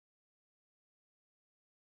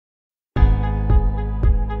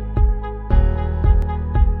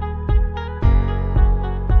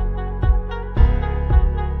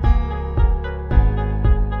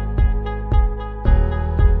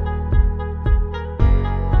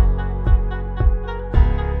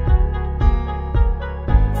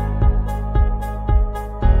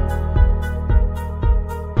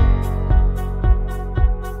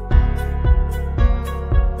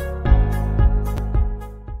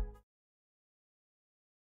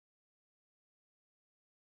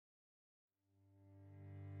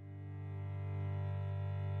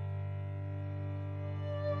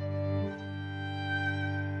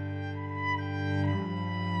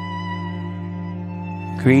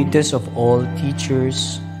greatest of all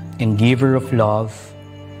teachers and giver of love,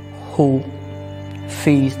 hope,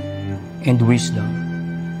 faith, and wisdom,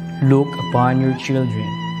 look upon your children,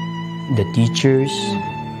 the teachers,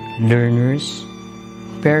 learners,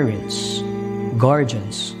 parents,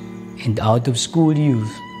 guardians, and out-of-school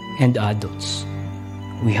youth and adults.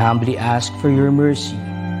 We humbly ask for your mercy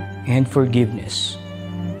and forgiveness.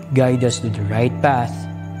 Guide us to the right path.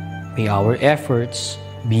 May our efforts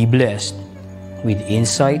be blessed with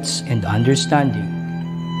insights and understanding,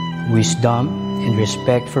 wisdom and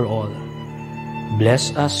respect for all.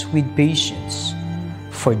 Bless us with patience,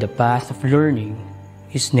 for the path of learning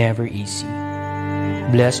is never easy.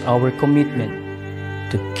 Bless our commitment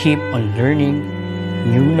to keep on learning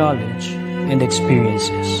new knowledge and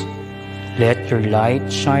experiences. Let your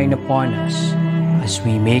light shine upon us as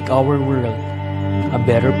we make our world a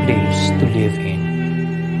better place to live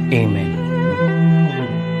in. Amen.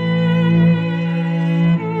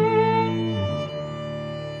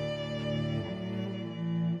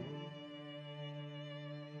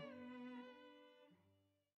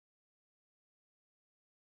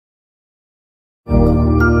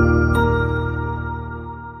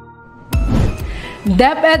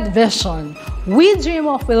 DepEd Vision. We dream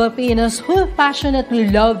of Filipinos who passionately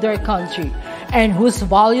love their country and whose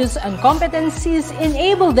values and competencies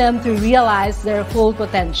enable them to realize their full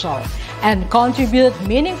potential and contribute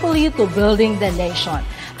meaningfully to building the nation.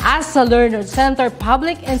 As a learner-centered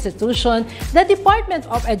public institution, the Department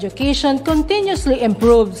of Education continuously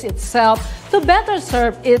improves itself to better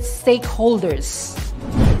serve its stakeholders.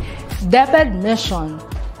 DepEd mission: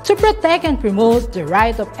 to protect and promote the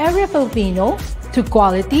right of every Filipino to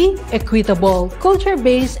quality, equitable,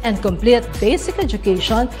 culture-based, and complete basic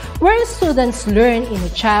education where students learn in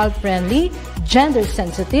a child-friendly,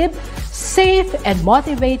 gender-sensitive, safe, and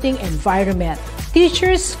motivating environment.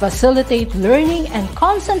 Teachers facilitate learning and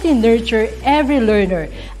constantly nurture every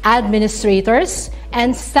learner. Administrators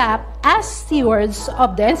and staff, as stewards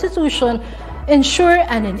of the institution, ensure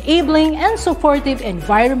an enabling and supportive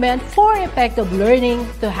environment for effective learning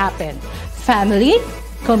to happen. Family,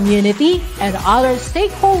 community, and other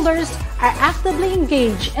stakeholders are actively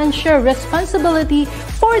engaged and share responsibility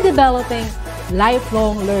for developing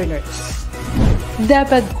lifelong learners.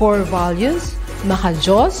 DepEd core values: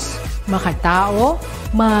 maka-Diyos, makatao,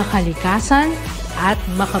 makakalikasan, at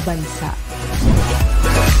makabansa.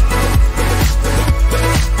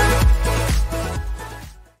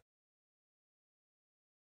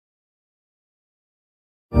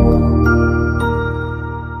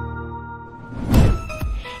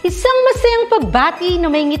 Isang masayang pagbati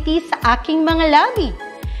na may ngiti sa aking mga labi.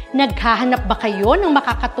 Naghahanap ba kayo ng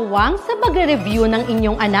makakatuwang sa pag-review ng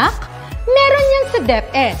inyong anak? Meron yan sa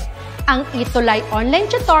DepEd. Ang ETUlay online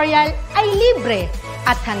tutorial ay libre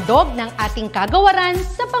at handog ng ating kagawaran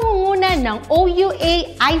sa pangunguna ng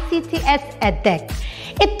OUA ICTS EdTech.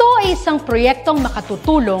 Ito ay isang proyektong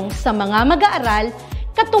makatutulong sa mga mag-aaral,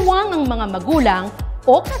 katuwang ang mga magulang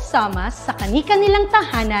o kasama sa kani-kanilang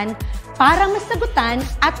tahanan para masagutan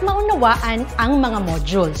at maunawaan ang mga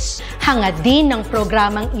modules. Hangad din ng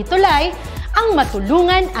programang ETUlay ang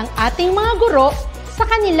matulungan ang ating mga guro sa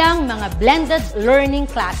kanilang mga blended learning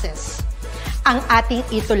classes. Ang ating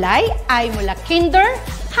ETUlay ay mula kinder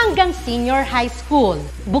hanggang senior high school.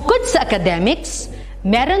 Bukod sa academics,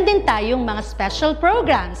 meron din tayong mga special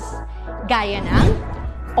programs gaya ng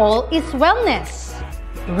All is Wellness,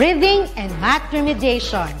 Reading and Math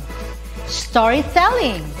Remediation,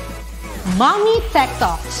 Storytelling, Mommy Tech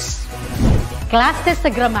Talks, Classes sa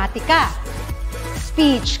Gramatika,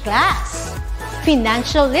 Speech Class,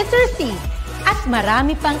 Financial Literacy, at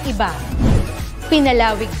marami pang iba.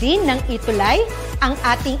 Pinalawig din ng ETUlay ang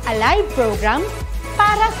ating Alive program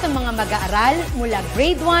para sa mga mag-aaral mula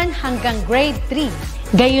grade 1 hanggang grade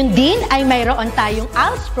 3. Gayon din ay mayroon tayong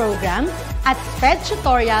ALS program at SPED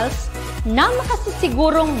tutorials na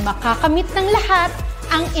makasisigurong makakamit ng lahat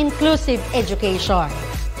ang inclusive education.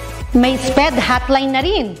 May SPED hotline na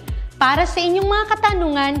rin para sa inyong mga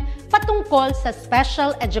katanungan patungkol sa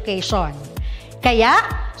special education. Kaya,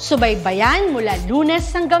 subaybayan mula Lunes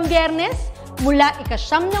hanggang Biyernes, mula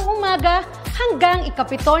 9 ng umaga hanggang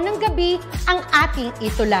 7 ng gabi ang ating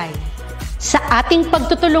ETUlay. Sa ating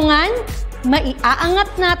pagtutulungan, maiaangat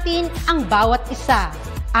natin ang bawat isa.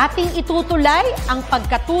 Ating itutulay ang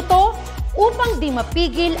pagkatuto upang di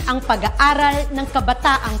mapigil ang pag-aaral ng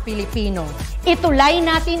kabataang Pilipino. Itulay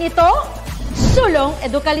natin ito, sulong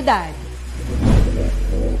edukalidad.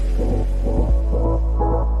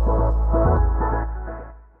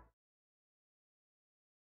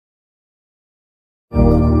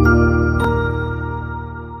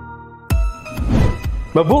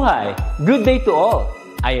 Mabuhay! Good day to all!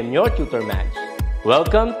 I am your tutor Madge.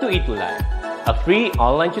 Welcome to ETUlay, a free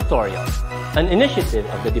online tutorial, an initiative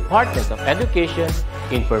of the Department of Education,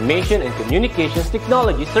 Information and Communications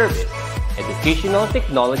Technology Service, Educational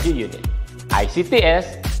Technology Unit,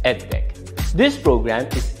 ICTS EdTech. This program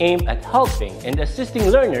is aimed at helping and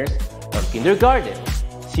assisting learners from kindergarten,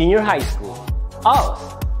 senior high school, ALS,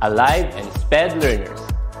 Alive, and SPED learners.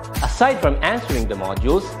 Aside from answering the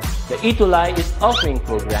modules, the ETUlay is offering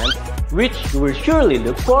programs which you will surely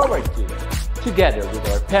look forward to. Together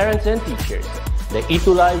with our parents and teachers, the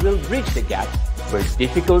ETUlay will bridge the gaps where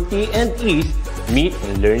difficulty and ease meet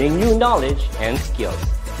in learning new knowledge and skills.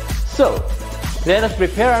 So, let us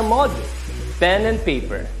prepare our modules, pen and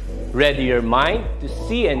paper. Ready your mind to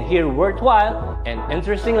see and hear worthwhile and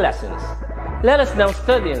interesting lessons. Let us now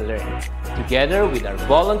study and learn, together with our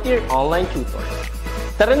volunteer online tutors.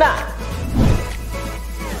 Tara na!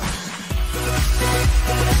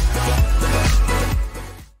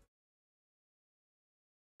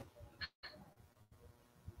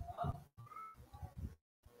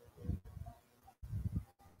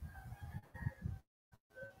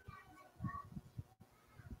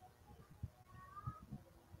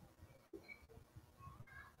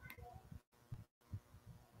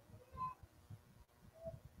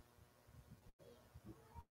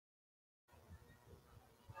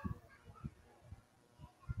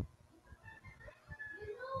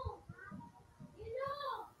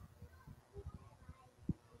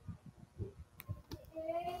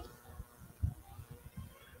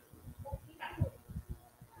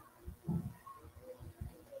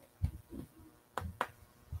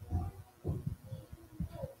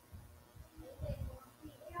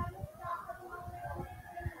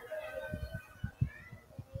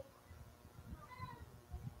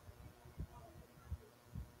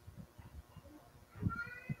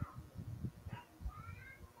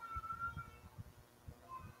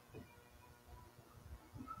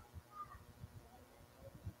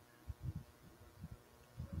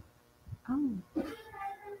 Load.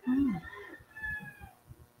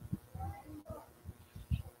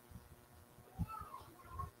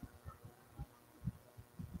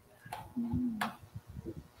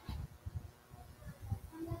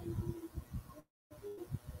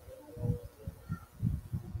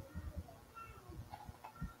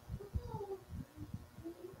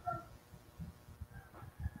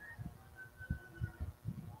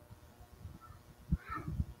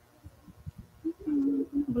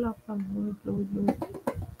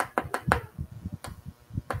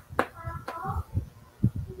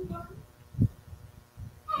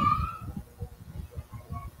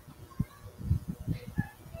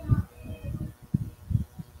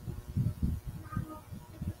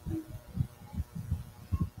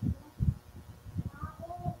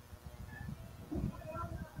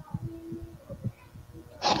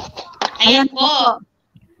 Ayan po.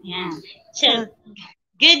 Ayan. So,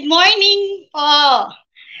 good morning po.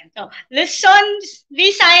 So, Luzon,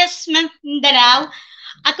 Visayas, Mindanao,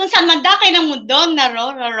 at kung saan man dakay ng mundo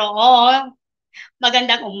naroroon.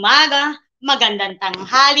 Magandang umaga, magandang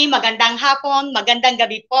tanghali, magandang hapon, magandang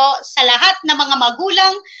gabi po sa lahat ng mga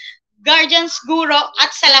magulang, guardians, guro,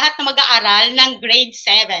 at sa lahat ng mag-aaral ng grade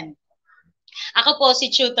 7. Ako po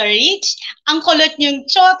si Tutor Rich, ang kulot niyong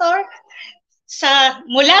tutor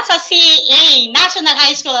mula sa CA, National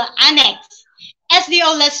High School Annex,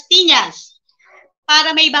 SDO Las Piñas,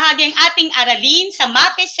 para may bahagi ang ating aralin sa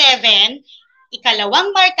MAPEH 7,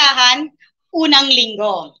 ikalawang markahan, unang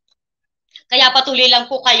linggo. Kaya patuloy lang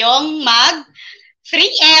po kayong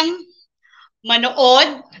mag-3M,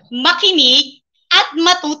 manood, makinig, at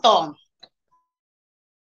matuto.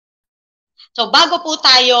 So bago po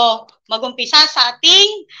tayo mag-umpisa sa ating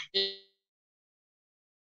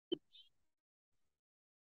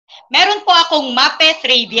meron po akong MAPEH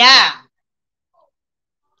trivia.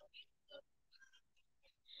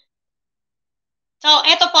 So,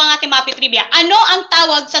 ito po ang ating MAPEH trivia. Ano ang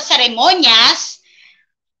tawag sa seremonyas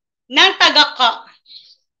ng taga-car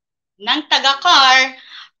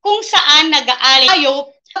kung saan nag-aali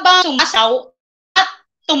tayo habang sumasaw at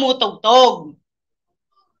tumutugtog?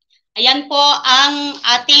 Ayan po ang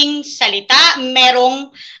ating salita.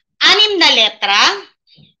 Merong 6 na letra.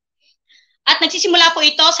 At nagsisimula po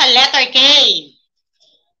ito sa letter K.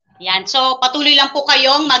 Yan. So, patuloy lang po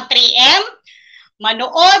kayong mag-3M,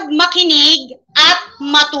 manood, makinig, at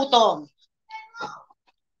matuto.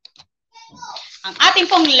 Ang ating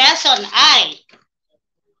pong lesson ay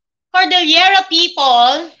Cordillera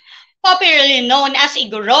people, popularly known as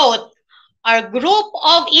Igorot, are a group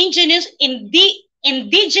of indigenous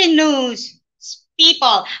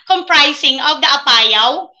people comprising of the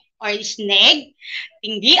Apayao or Isneg,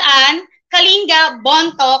 Tingdian, Kalinga,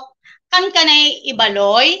 Bontok, Kankanay,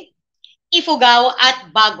 Ibaloy, Ifugao, at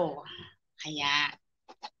Bago. Ayan.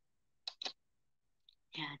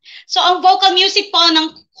 Ayan. So, ang vocal music po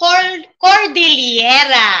ng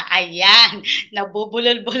Cordillera. Ayan.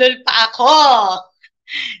 Nabubulol-bulol pa ako.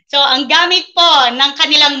 So, ang gamit po ng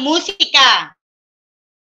kanilang musika,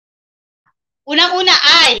 unang-una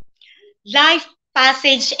ay live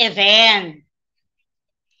passage event.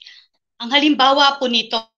 Ang halimbawa po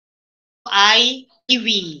nito ay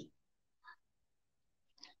Uwiwi.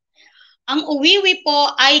 Ang Uwiwi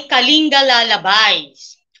po ay Kalinga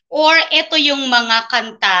Lalabays. Or ito yung mga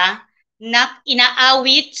kanta na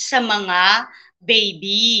inaawit sa mga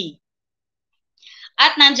baby.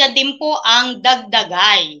 At nandyan din po ang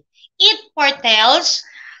Dagdagay. It foretells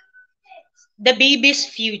the baby's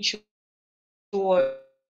future.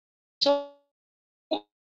 So,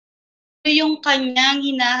 yung kanyang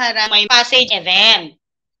hinaharap may passage event.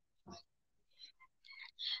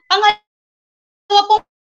 Pangalawa po,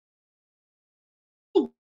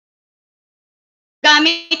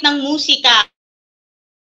 gamit ng musika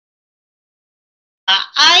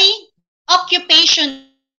ay occupational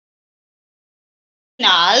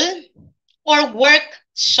or work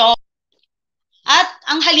song. At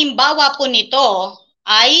ang halimbawa po nito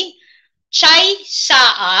ay Chai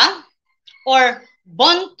Saa or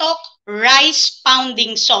Bontok Rice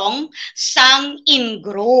Pounding Song sung in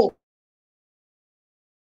groups.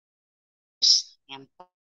 Yan po.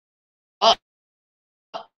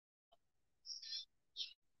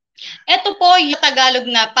 Ito po yung Tagalog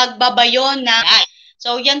na pagbabayo na.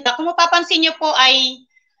 So yan, kung mapapansin nyo po ay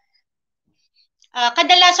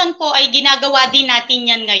kadalasan po ay ginagawa din natin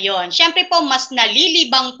yan ngayon. Siyempre po mas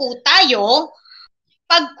nalilibang po tayo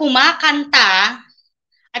pag kumakanta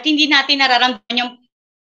at hindi natin nararamdaman yung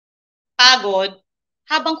pagod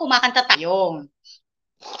habang kumakanta tayo.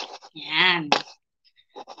 Yan.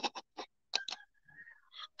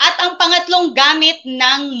 At ang pangatlong gamit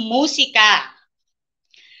ng musika.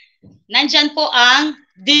 Nandyan po ang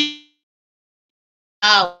DepEd.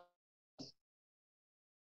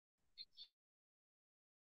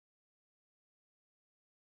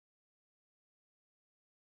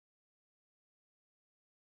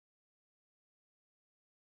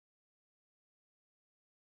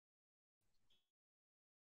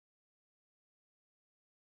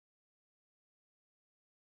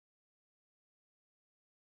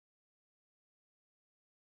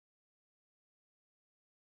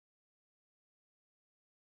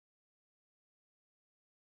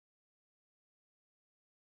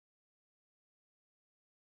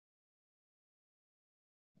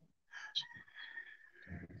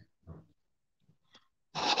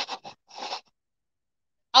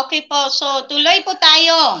 Okay po, so tuloy po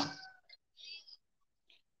tayo.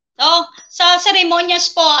 So, sa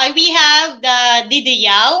seremonyas po, we have the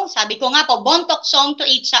Didiyaw. Sabi ko nga po, Bontok Song to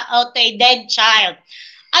a Dead Child.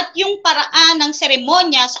 At yung paraan ng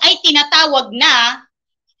seremonyas ay tinatawag na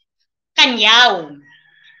Kanyaw.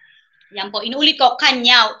 Yan po, inuulit ko,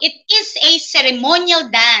 Kanyaw. It is a ceremonial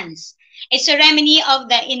dance, a ceremony of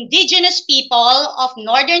the indigenous people of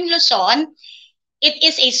Northern Luzon. It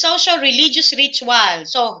is a social-religious ritual.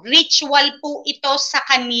 So, ritual po ito sa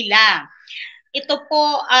kanila. Ito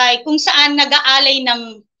po ay kung saan nag-aalay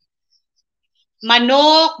ng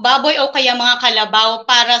manok, baboy o kaya mga kalabaw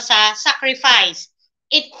para sa sacrifice.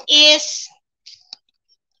 It is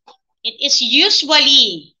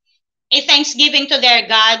usually a thanksgiving to their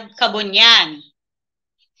God, Kabunyan.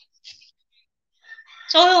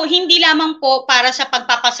 So, hindi lamang po para sa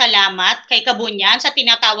pagpapasalamat kay Kabunyan sa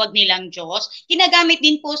tinatawag nilang Diyos, ginagamit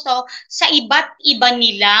din po so, sa iba't iba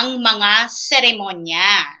nilang mga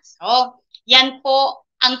seremonya. So, yan po,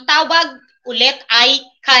 ang tawag ulit ay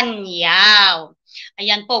Kanyaw.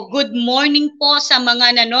 Ayan po, good morning po sa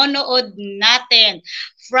mga nanonood natin.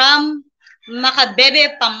 From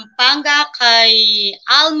Macabebe, Pampanga kay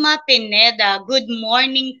Alma Pineda, good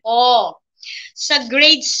morning po. Sa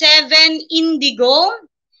grade 7 Indigo,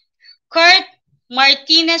 Kurt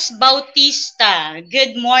Martinez Bautista.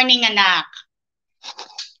 Good morning, anak.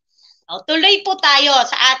 Tuloy po tayo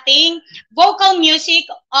sa ating vocal music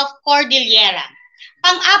of Cordillera.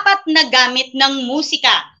 Pang-apat na gamit ng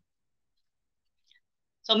musika.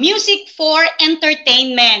 So, music for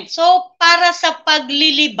entertainment. So, para sa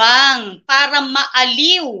paglilibang, para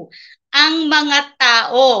maaliw ang mga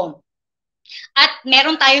tao. At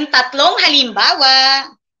meron tayong tatlong halimbawa.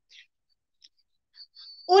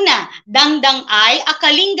 Una, Dangdang ay a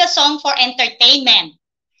Kalinga song for entertainment.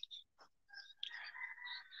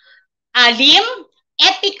 Alim,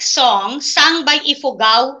 epic song sung by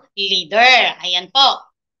Ifugao leader. Ayan po.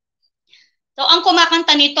 So, ang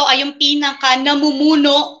kumakanta nito ay yung pinaka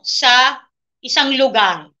namumuno sa isang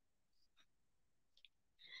lugar.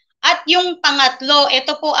 At yung pangatlo,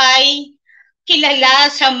 ito po ay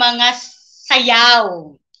kilala sa mga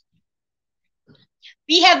sayaw.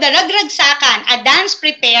 We have the ragragsakan, a dance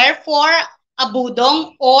prepare for a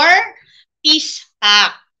budong or peace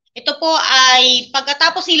pact. Ito po ay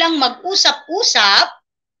pagkatapos nilang mag-usap-usap,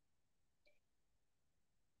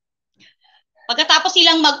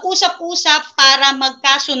 para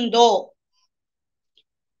magkasundo.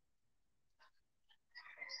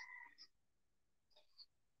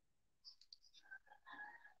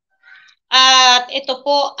 At ito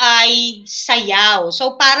po ay sayaw.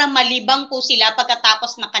 So, para malibang po sila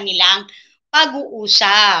pagkatapos na kanilang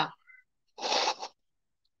pag-uusap.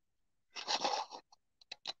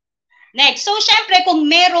 Next. So, syempre, kung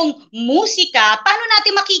merong musika, paano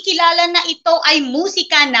natin makikilala na ito ay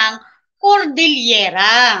musika ng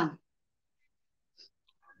Cordillera?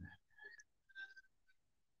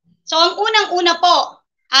 So, ang unang-una po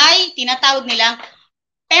ay tinatawag nilang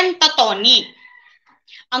pentatonic.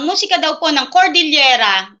 Ang musika daw po ng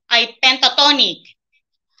Cordillera ay pentatonic.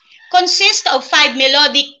 Consists of 5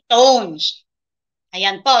 melodic tones.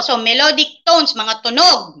 Ayan po. So, melodic tones, mga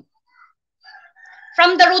tunog.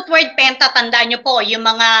 From the root word penta, tandaan nyo po, yung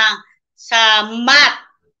mga sa math,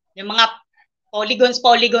 yung mga polygons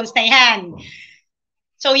na yan.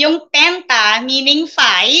 So, yung penta, meaning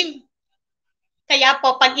 5, kaya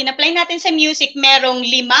po, pag in-apply natin sa music, merong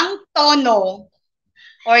 5 tono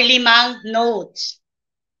or 5 notes.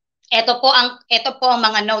 Ito po ang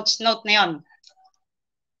mga notes. Note na yon.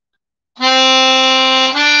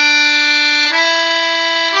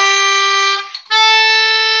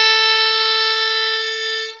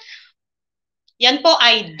 Yan po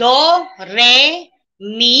ay do, re,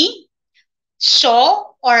 mi,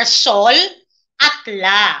 so, or sol, at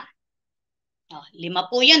la. 5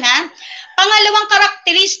 po yun, ha? Pangalawang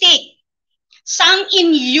karakteristik, sang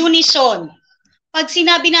in unison. Pag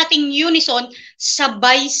sinabi nating unison,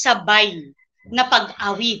 sabay-sabay na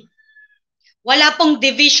pag-awit. Wala pong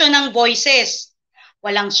division ng voices.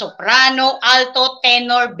 Walang soprano, alto,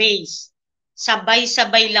 tenor, bass.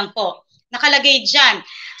 Sabay-sabay lang po. Nakalagay dyan,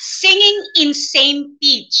 singing in same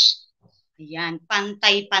pitch. Ayan,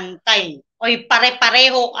 pantay-pantay. O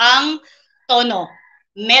pare-pareho ang tono.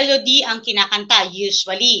 Melody ang kinakanta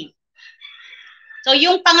usually. So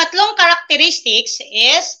yung pangatlong characteristics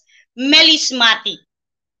is melismatic.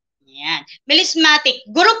 Ayan. Melismatic,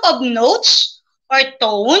 group of notes or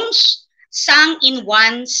tones sung in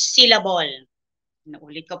one syllable.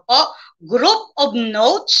 Naulit ko po, group of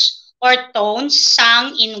notes or tones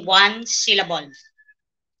sung in one syllable.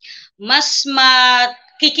 Mas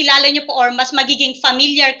makikilala nyo po or mas magiging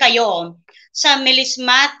familiar kayo sa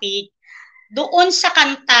melismatic doon sa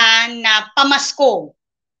kanta na Pamasko.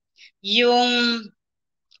 Yung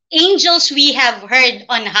Angels We Have Heard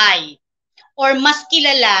on High. Or mas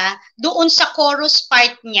kilala doon sa chorus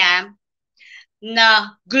part niya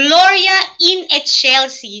na Gloria in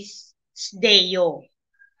excelsis Deo.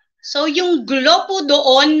 So yung glo po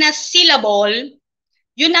doon na syllable,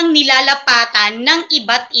 yun ang nilalapatan ng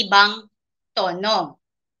iba't ibang tono.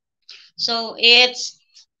 So it's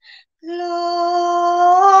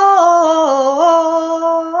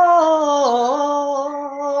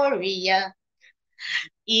Gloria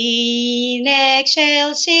in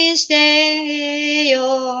excelsis Deo.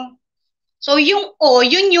 So yung O,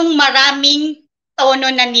 yun yung maraming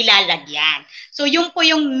tono na nilalagyan. So yun po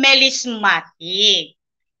yung melismatic.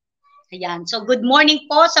 Ayan. So good morning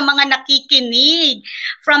po sa mga nakikinig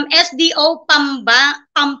from SDO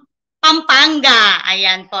Pampanga.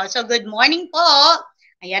 Ayan po. So good morning po.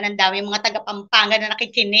 Ayan, ang dami mga taga Pampanga na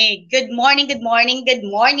nakikinig. Good morning, good morning, good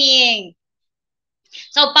morning.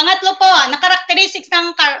 So pangatlo po, na characteristics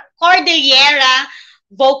ng Cordillera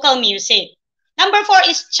vocal music. Number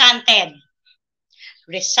 4 is chanted.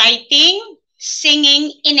 Reciting,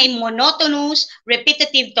 singing in a monotonous,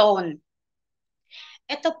 repetitive tone.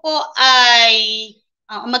 Ito po ay,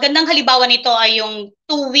 magandang halimbawa nito ay yung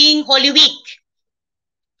tuwing Holy Week.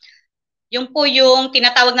 Yung po yung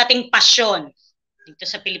tinatawag nating passion dito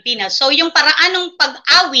sa Pilipinas. So yung paraan ng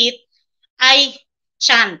pag-awit ay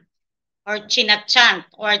chant or chinachant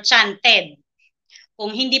or chanted.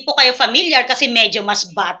 Kung hindi po kayo familiar kasi medyo mas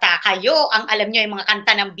bata kayo, ang alam nyo yung mga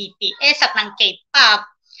kanta ng BTS at ng K-pop,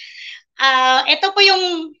 ito po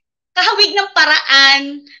yung kahawig ng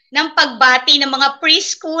paraan ng pagbati ng mga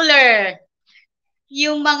preschooler.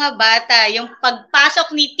 Yung mga bata, yung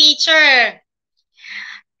pagpasok ni teacher.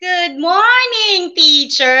 Good morning,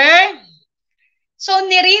 teacher! So,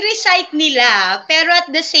 nire-recite nila, pero at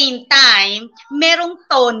the same time, merong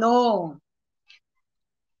tono.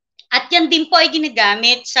 At yan din po ay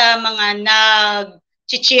ginagamit sa mga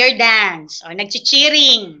nag-cheer dance o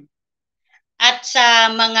nag-cheering. At sa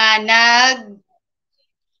mga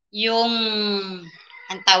yung,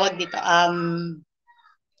 ang tawag dito,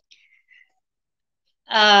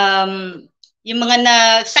 yung mga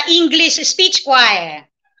sa English speech choir.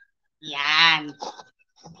 Yan.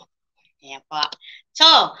 Yan po. So,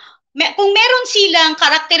 kung meron silang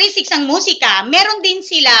characteristics ng musika, meron din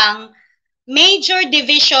silang major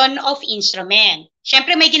division of instrument.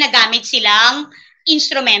 Siyempre may ginagamit silang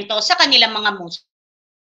instrumento sa kanilang mga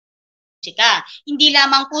musika. Hindi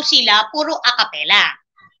lamang po sila puro a cappella.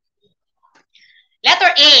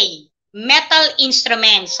 Letter A, metal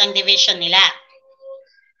instruments ang division nila.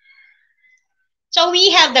 So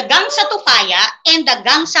we have the gangsa tupaya and the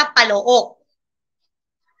gangsa palook.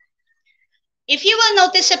 If you will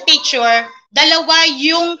notice a picture, dalawa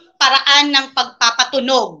yung paraan ng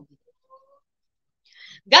pagpapatunog.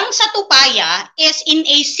 Gangsa tupaya is in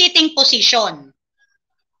a sitting position.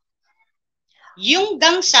 Yung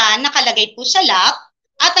gangsa nakalagay po sa lap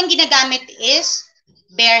at ang ginagamit is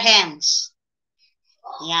bare hands.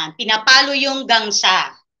 Yan, pinapalo yung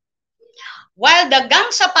gangsa. While the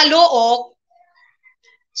gangsa palook,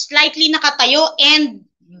 slightly nakatayo and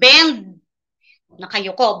bend,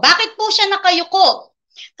 nakayuko. Bakit po siya nakayuko?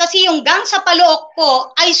 Kasi yung gangsa palook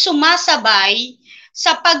po ay sumasabay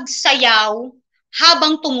sa pagsayaw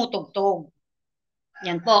habang tumutugtog.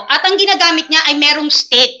 Yan po. At ang ginagamit niya ay merong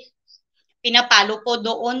stick. Pinapalo po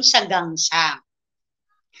doon sa gangsa.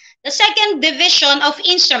 The second division of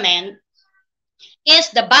instrument is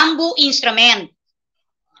the bamboo instrument.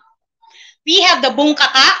 We have the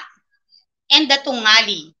bungkaka and the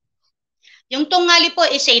tungali. Yung tungali po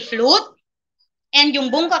is a flute and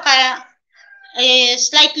yung bungkaka is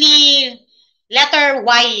slightly letter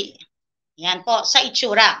Y. Yan po, sa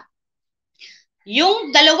itsura. Yung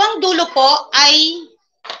dalawang dulo po ay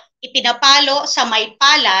ipinapalo sa may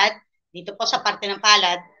palad, dito po sa parte ng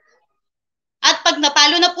palad. At pag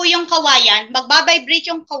napalo na po yung kawayan, magbabibrate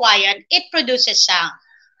yung kawayan, it produces sound.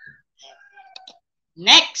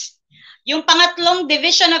 Next, yung pangatlong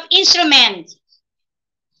division of instruments.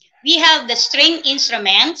 We have the string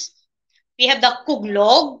instruments, we have the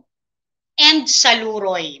kuglog, and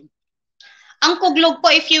saluroy. Ang kuglog po,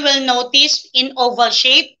 if you will notice, in oval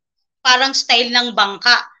shape, parang style ng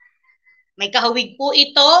bangka. May kahawig po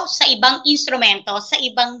ito sa ibang instrumento, sa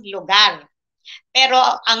ibang lugar. Pero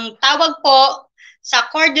ang tawag po sa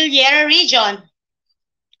Cordillera region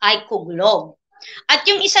ay kuglog. At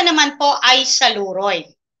yung isa naman po ay saluroy.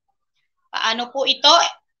 Paano po ito?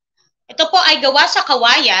 Ito po ay gawa sa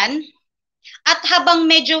kawayan at habang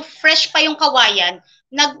medyo fresh pa yung kawayan,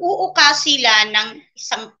 nag-uuka sila ng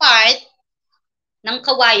isang part ng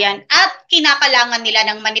kawayan at kinakalangan nila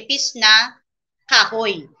ng manipis na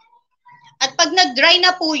kahoy. At pag nag-dry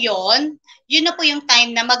na po yun na po yung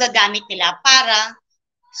time na magagamit nila para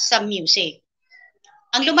sa music.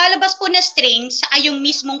 Ang lumalabas po na strings ay yung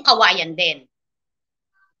mismong kawayan din.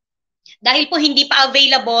 Dahil po hindi pa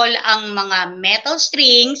available ang mga metal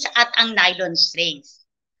strings at ang nylon strings.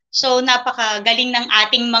 So napakagaling ng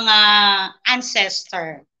ating mga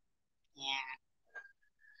ancestor.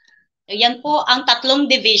 Yan po ang tatlong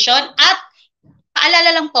division at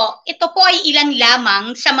paalala lang po, ito po ay ilan lamang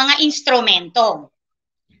sa mga instrumento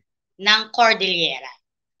ng Cordillera.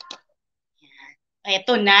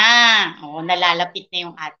 Ito na. Nalalapit na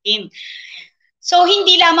yung atin. So,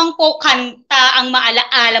 hindi lamang po kanta ang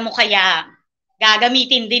maalaala mo kaya.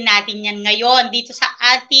 Gagamitin din natin yan ngayon dito sa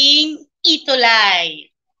ating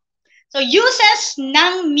ETUlay. So, uses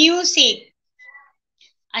ng music.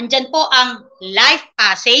 Andyan po ang life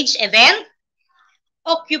passage event,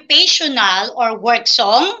 occupational or work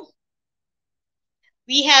song.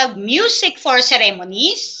 We have music for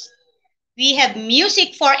ceremonies. We have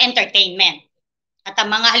music for entertainment. At ang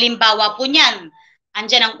mga halimbawa po niyan,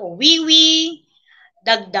 andyan ang uwiwi,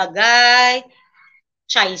 dagdagay,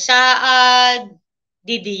 tsaysaad,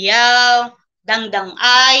 didiyaw,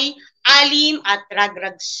 dangdangay, alim at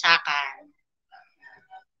ragragsakan.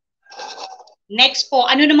 Next po,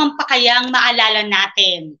 ano naman pa kaya ang maalala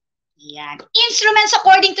natin? Yan. Instruments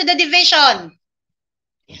according to the division.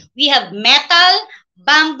 We have metal,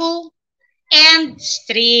 bamboo, and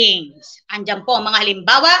strings. Andyan po ang mga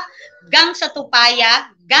halimbawa, gangsa tupaya,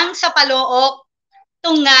 gangsa palook,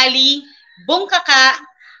 tungali, bungkaka,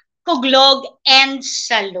 kuglog, and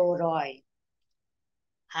saluroy.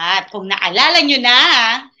 At kung naalala nyo na,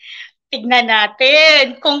 tignan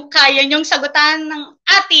natin kung kaya nyong sagutan ng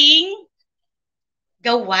ating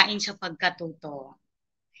gawain sa pagkatuto.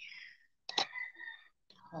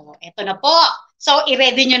 Ito na po. So,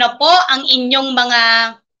 i-ready nyo na po ang inyong mga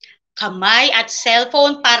kamay at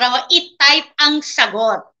cellphone para i-type ang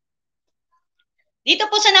sagot. Dito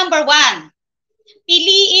po sa number 1,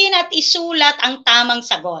 piliin at isulat ang tamang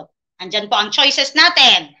sagot. Andyan po ang choices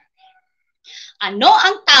natin. Ano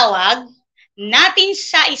ang tawag natin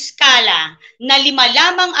sa iskala na 5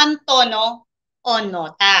 lamang ang tono o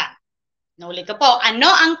nota? Naulit ko po, ano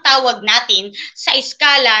ang tawag natin sa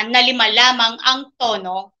iskala na 5 lamang ang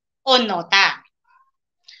tono o nota?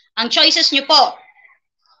 Ang choices nyo po,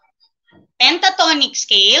 pentatonic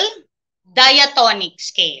scale, diatonic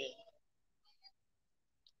scale.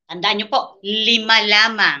 Tandaan nyo po, 5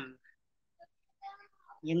 lamang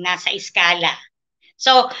yung nasa iskala.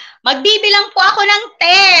 So, magbibilang po ako ng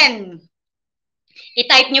 10.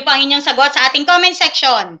 I-type nyo pa ang inyong sagot sa ating comment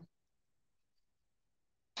section.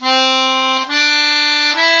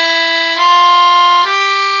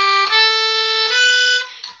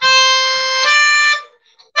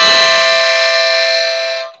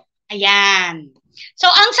 Ayan. So,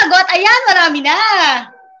 ang sagot, ayan, marami na.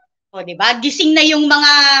 O, diba? Gising na yung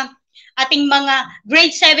ating mga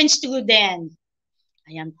grade 7 student.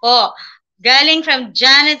 Ayan po. Galing from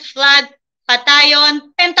Janet Flood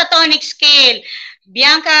Patayon, pentatonic scale.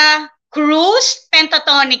 Bianca Cruz,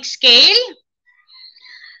 pentatonic scale.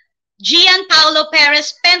 Gian Paulo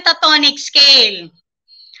Perez, pentatonic scale.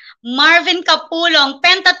 Marvin Capulong,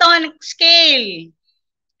 pentatonic scale.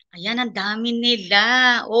 Ayan, ang dami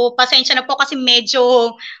nila. O, pasensya na po kasi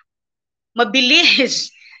medyo mabilis.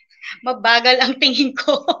 Mabagal ang tingin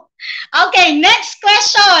ko. Okay, next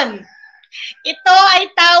question. Ito ay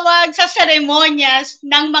tawag sa seremonyas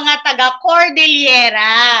ng mga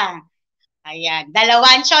taga-Cordillera. Ayan,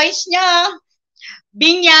 2 choice nyo.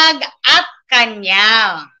 Binyag at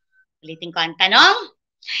Kanyaw. Ulitin ko ang tanong.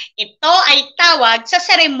 Ito ay tawag sa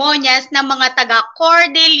seremonyas ng mga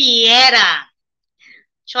taga-Cordillera.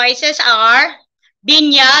 Choices are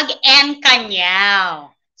Binyag and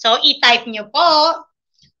Kanyaw. So, i-type nyo po.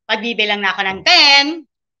 Pagbibilang na ako ng 10.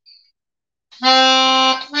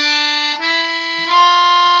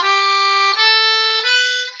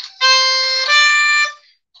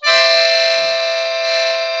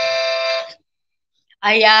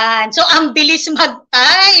 Ayan. So, ang bilis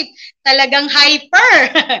mag-type. Talagang hyper.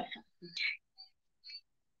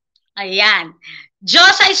 Ayan.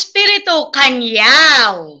 Diyos sa Espiritu,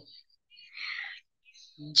 Kanyaw.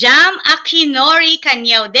 Jam Akinori,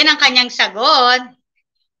 Kanyaw din ang kanyang sagot.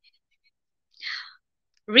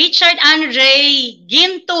 Richard Andre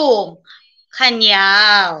Ginto,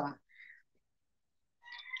 Kanyaw.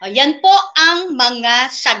 Ayan po ang mga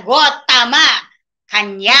sagot. Tama.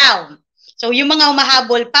 Kanyaw. So, yung mga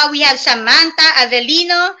umahabol pa, we have Samantha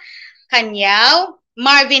Avelino, Kanyaw.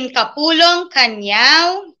 Marvin Capulong,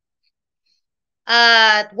 Kanyaw.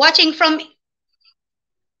 Watching from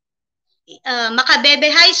Macabebe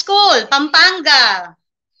High School, Pampanga.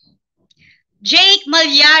 Jake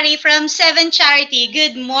Malyari from 7 Charity.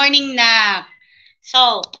 Good morning, Nak.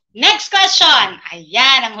 So, next question.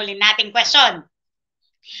 Ayan, ang huli nating question.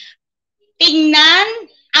 Tingnan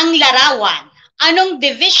ang larawan. Anong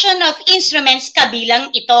division of instruments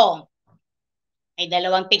kabilang ito? May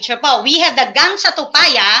 2 picture po. We have the gang sa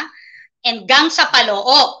tupaya and gang sa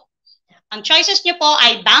paloo. Ang choices nyo po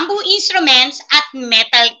ay bamboo instruments at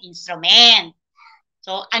metal instrument.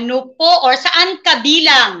 So, ano po or saan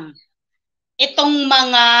kabilang itong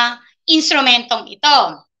mga instrumentong ito?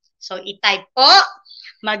 So, i-type po.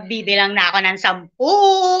 Magbibilang na ako ng 10.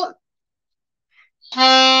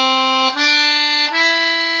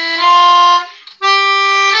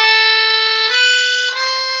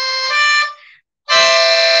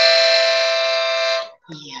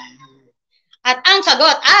 Yan. At ang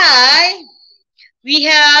sagot ay, we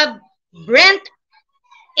have Brent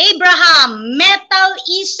Abraham, metal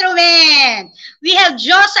instrument. We have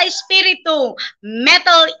Josa Espiritu,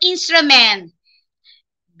 metal instrument.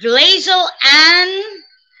 Glazel Ann,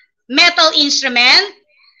 metal instrument.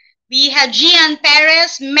 We have Gian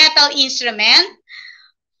Perez, metal instrument.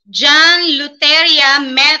 John Luteria,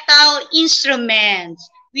 metal instruments.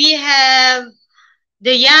 We have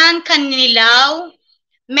Dayan Canilaw,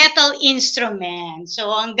 metal instrument. So,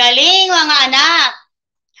 ang galing mga anak.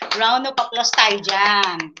 Round of applause tayo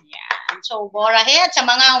dyan. Yan. So, go ahead sa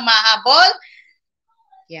mga humahabol.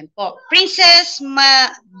 Yan po. Princess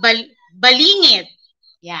Balingit.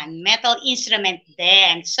 Yan. Metal instrument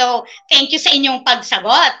din. So, thank you sa inyong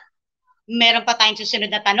pagsagot. Meron pa tayong susunod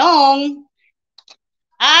na tanong.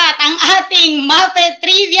 At ang ating MAPEH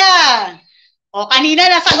trivia. O, kanina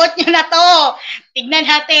nasagot nyo na to. Tignan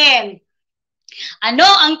natin. Ano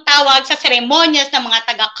ang tawag sa seremonyas ng mga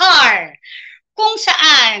taga-Car? Kung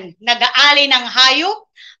saan nag-aalay ng hayop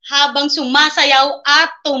habang sumasayaw at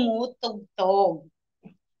tumutugtog.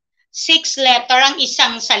 6 letter ang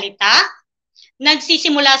isang salita.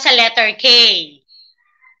 Nagsisimula sa letter K.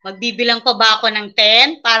 Magbibilang pa ba ako ng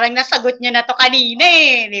 10? Parang nasagot niyo na to kanina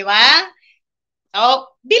eh, di ba?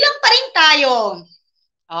 So, bilang pa rin tayo.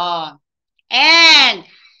 Oh. And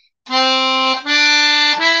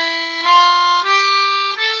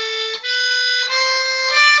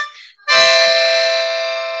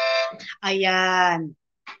ayan.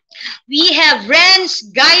 We have Renz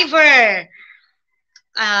Guyver.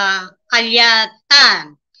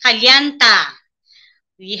 Kalyanta.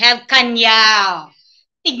 We have Kanyaw.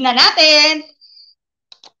 Tignan natin.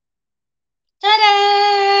 Tada!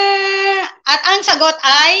 At ang sagot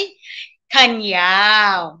ay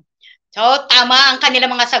Kanyaw. So, tama ang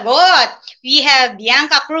kanilang mga sagot. We have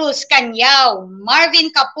Bianca Cruz, Kanyaw.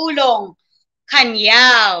 Marvin Capulong,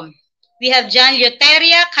 Kanyaw. We have John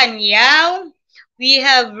Luteria, Kanyaw. We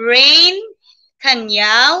have Rain,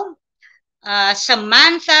 Kanyaw.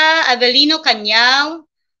 Samantha Avelino, Kanyaw.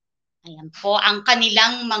 Ayan po ang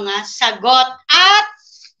kanilang mga sagot. At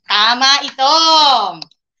tama ito.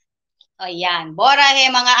 Ayan,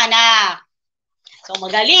 borahe mga anak. So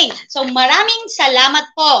magaling. So maraming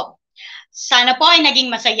salamat po. Sana po ay naging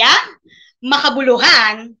masaya,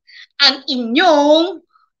 makabuluhan ang inyong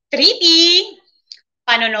 3P,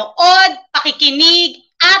 panonood, pakikinig,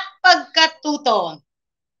 at pagkatuto.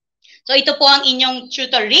 So ito po ang inyong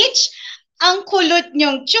Tutor Rich, ang kulot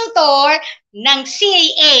nyong tutor ng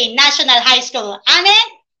CAA National High School Annex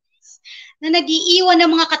na nag-iiwan ng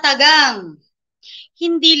mga katagang.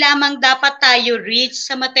 Hindi lamang dapat tayo rich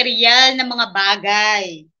sa material ng mga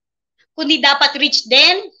bagay, kundi dapat rich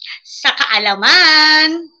din sa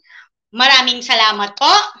kaalaman. Maraming salamat po.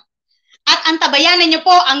 At antabayanan niyo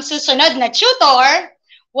po ang susunod na tutor.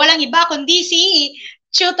 Walang iba kundi si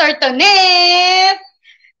Tutor Tonet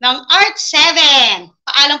ng Art 7.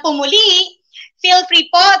 Paalam po muli. Feel free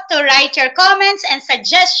po to write your comments and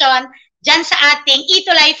suggestion dyan sa ating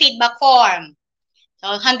ETUlay feedback form.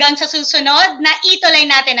 So hanggang sa susunod na ETUlay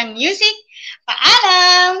natin ang music.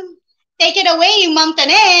 Paalam! Take it away, Ma'am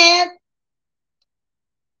Tonet!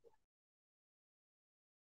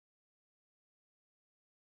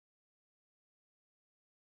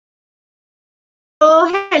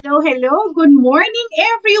 Hello. Good morning,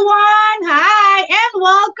 everyone. Hi, and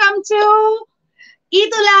welcome to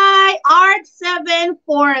ETUlay Art 7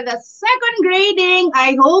 for the second grading.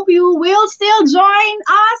 I hope you will still join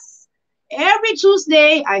us every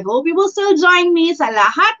Tuesday. I hope you will still join me sa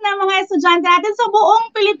lahat ng mga estudyante natin sa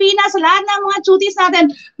buong Pilipinas, sa lahat ng mga tuties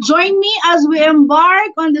natin. Join me as we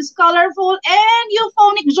embark on this colorful and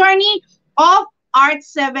euphonic journey of Art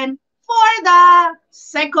 7 for the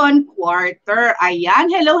second quarter. Ayan,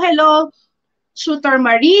 hello. Tutor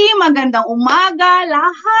Marie, magandang umaga.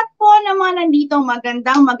 Lahat po naman nandito,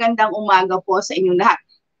 magandang umaga po sa inyong lahat.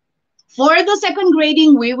 For the second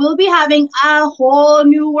grading, we will be having a whole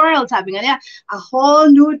new world. Sabi nga niya, a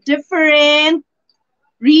whole new different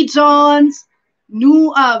regions,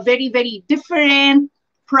 new, very different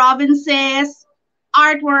provinces,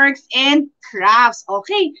 artworks, and crafts.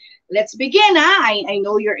 Okay, let's begin. I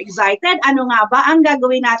know you're excited. Ano nga ba ang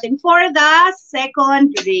gagawin natin for the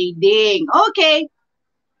second grading? Okay,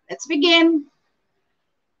 let's begin.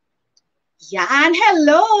 Yan,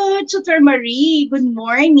 hello, Tutor Marie. Good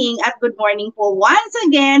morning at good morning po once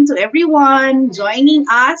again to everyone joining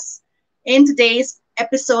us in today's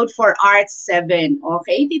episode for Art 7.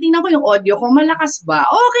 Okay, titingnan ko yung audio ko. Malakas ba?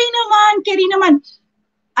 Okay naman, carry naman.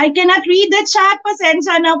 I cannot read the chat.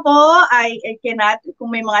 Pasensya na po. I cannot. Kung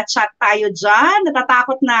may mga chat tayo dyan,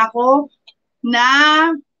 natatakot na ako na,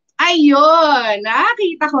 ayun,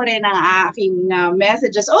 nakita ko rin ang aking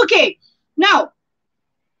messages. Okay, now,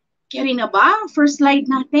 carry na ba? First slide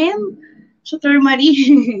natin. Tutor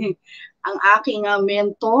Marie, ang aking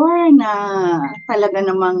mentor na talaga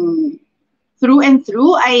namang through and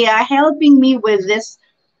through ay helping me with this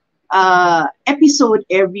episode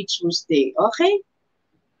every Tuesday. Okay?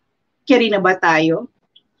 Carry na ba tayo?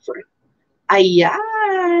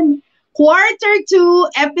 Ayan. Quarter 2,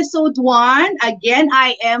 episode 1. Again,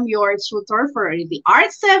 I am your tutor for the Art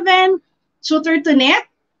 7, Tutor Tonet.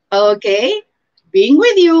 Okay? Being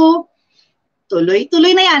with you.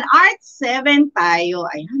 Tuloy-tuloy na yan. Art 7 tayo.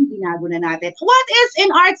 Ayan, binago na natin. What is in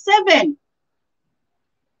Art 7?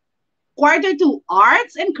 Quarter 2,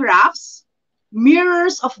 arts and crafts,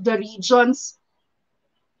 mirrors of the region's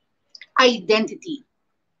identity.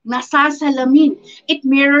 Nasasalamin. It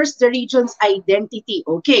mirrors the region's identity.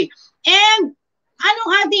 Okay. And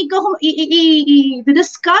anong ating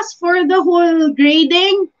i-discuss for the whole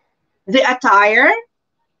grading? The attire,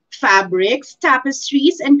 fabrics,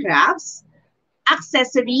 tapestries, and crafts,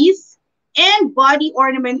 accessories, and body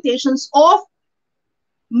ornamentations of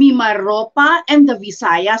Mimaropa and the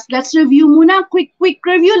Visayas. Let's review muna. Quick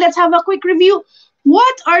review. Let's have a quick review.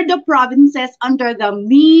 What are the provinces under the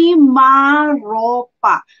Mimaropa?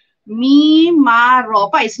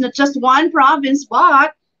 Mimaropa. It's not just one province,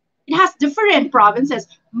 but it has different provinces.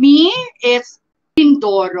 Mi is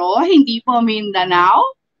Mindoro, hindi po Mindanao.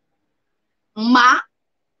 Ma.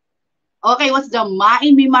 Okay, what's the Ma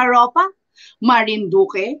in Mimaropa?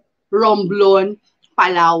 Marinduque, Romblon,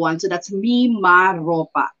 Palawan. So that's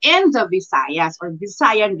Mimaropa and the Visayas or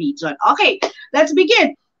Visayan region. Okay, let's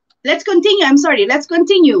begin. Let's continue. Let's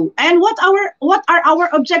continue. And what are our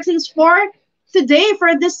objectives for today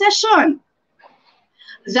for this session?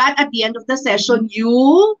 That at the end of the session,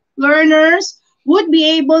 you learners would be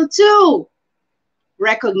able to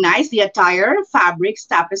recognize the attire, fabrics,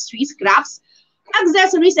 tapestries, crafts,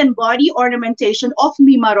 accessories, and body ornamentation of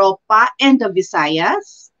Mimaropa and the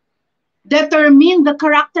Visayas. Determine the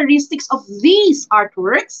characteristics of these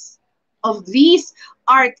artworks, of these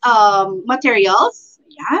art materials,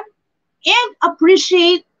 yeah, and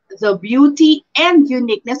appreciate the beauty and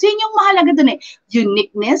uniqueness. Yun yung mahalaga dun eh.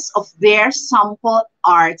 Uniqueness of their sample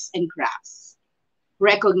arts and crafts.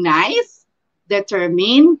 Recognize,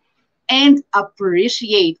 determine, and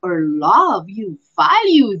appreciate or love. You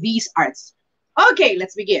value these arts. Okay,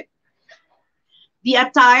 let's begin. The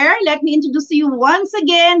attire, let me introduce to you once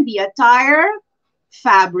again, the attire,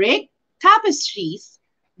 fabric, tapestries,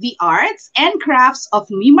 the arts and crafts of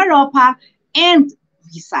Mimaropa and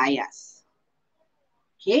Visayas.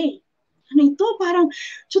 Okay. Ano ito? Parang,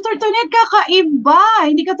 Tutor Tonet, kakaiba.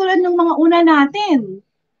 Hindi katulad ng mga una natin.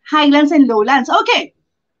 Highlands and lowlands. Okay.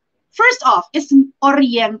 First off is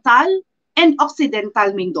Oriental and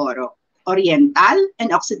Occidental Mindoro. Oriental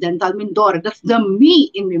and Occidental Mindoro. That's the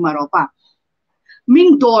Mi in Mimaropa.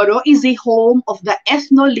 Mindoro is a home of the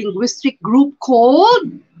ethno-linguistic group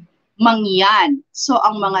called Mangyan. So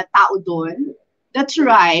ang mga tao doon, the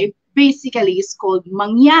tribe basically is called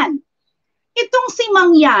Mangyan. Itong si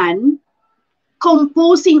Mangyan,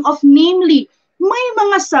 composing of namely, may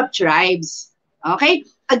mga sub-tribes. Okay?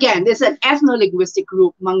 Again, this is an ethno-linguistic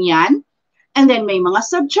group, Mangyan. And then may mga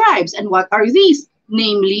sub-tribes. And what are these?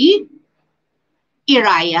 Namely,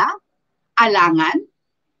 Iraya, Alangan,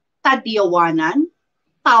 Tadiawanan,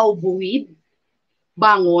 Taubuid,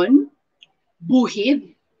 Bangon,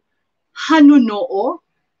 Buhid, Hanunoo,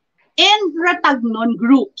 and Ratagnon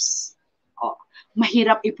groups. Oh,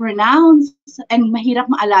 mahirap i-pronounce and mahirap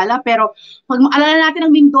maalala, pero pag maalala natin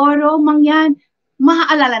ang Mindoro, Mangyan,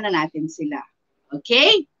 maaalala na natin sila.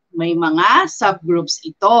 Okay? May mga subgroups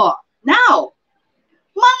ito. Now,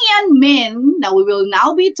 Mangyan men, now we will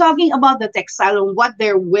now be talking about the textile and what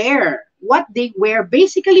they wear. What they wear.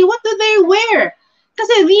 Basically, what do they wear?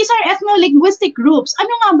 Kasi these are ethno-linguistic groups.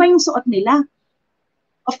 Ano nga ba yung suot nila?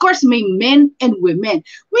 Of course, may men and women.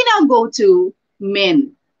 We now go to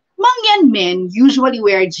men. Mangyan men usually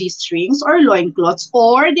wear G-strings or loincloths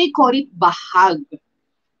or they call it bahag.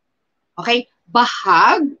 Okay?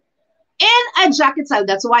 Bahag and a jacket style.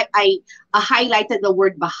 That's why I highlighted the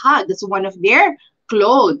word bahag. That's one of their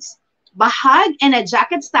clothes. Bahag and a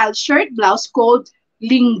jacket style shirt blouse called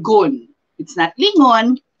lingon. It's not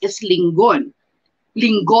lingon, it's lingon.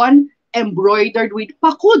 Lingon embroidered with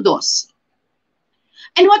pakudos.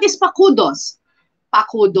 And what is pakudos?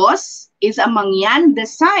 Pakudos is a Mangyan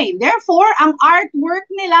design. Therefore, ang artwork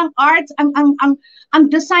nila, ang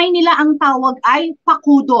design nila, ang tawag ay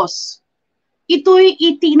pakudos. Ito'y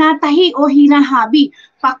itinatahi o hinahabi.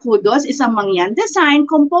 Pakudos is a Mangyan design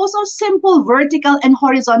composed of simple vertical and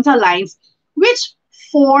horizontal lines which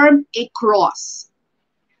form a cross.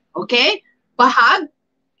 Okay? Bahag,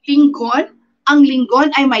 lingon. Ang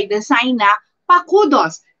lingon ay may design na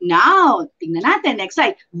pakudos. Now, tingnan natin, next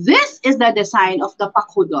slide. This is the design of the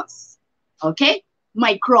pakudos. Okay?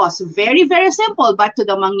 My cross, very, very simple. But to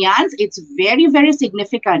the Mangyans, it's very, very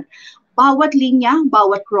significant. Bawat linya,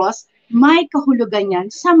 bawat cross, may kahulugan yan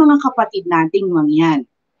sa mga kapatid nating Mangyan.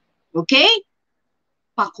 Okay?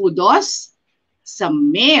 Pakudos sa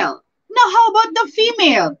male. Now, how about the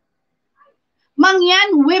female?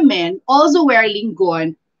 Mangyan women also wear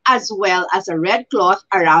lingon as well as a red cloth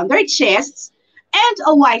around their chests and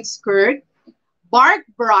a white skirt, bark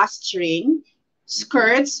string,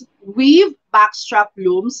 skirts, weave backstrap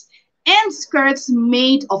looms, and skirts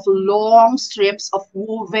made of long strips of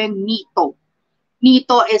woven nito.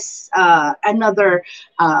 Nito is another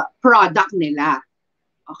product nila.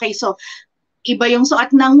 Okay, so iba yung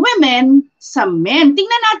suot ng women sa men.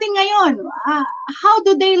 Tingnan natin ngayon, how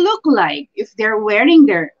do they look like if they're wearing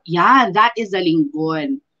their, yeah, that is the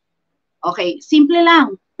lingon. Okay, simple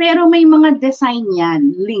lang. Pero may mga design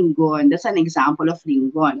yan. Lingon. That's an example of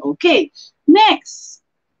lingon. Okay, next.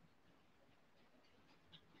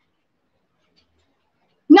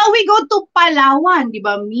 Now we go to Palawan, di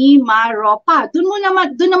ba? Mi, Ma, Ro, Pa. Doon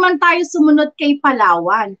naman tayo sumunod kay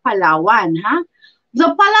Palawan. Palawan, ha?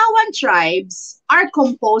 The Palawan tribes are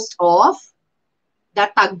composed of the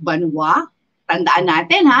Tagbanwa. Tandaan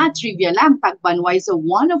natin ha, trivia lang, Tagbanwa is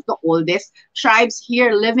one of the oldest tribes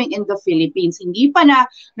here living in the Philippines. Hindi pa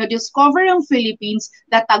na-discover yung Philippines,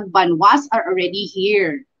 the Tagbanwas are already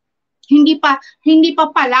here. Hindi pa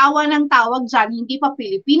Palawan ang tawag dyan, hindi pa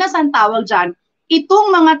Pilipinas ang tawag dyan.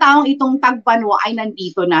 Itong mga taong itong Tagbanwa ay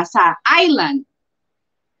nandito na sa island.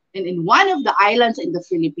 And in one of the islands in the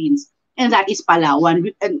Philippines, and that is Palawan.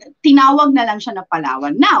 Tinawag na lang siya na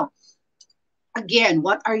Palawan. Now, again,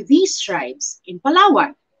 what are these tribes in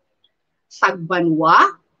Palawan?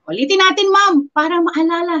 Tagbanwa. Ulitin natin, ma'am, para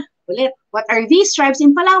maalala. Ulit. What are these tribes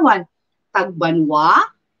in Palawan? Tagbanwa,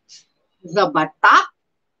 the Batak,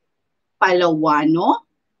 Palawano,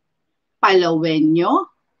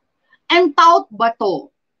 Palawenyo, and Taut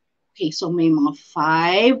Bato. Okay, so may mga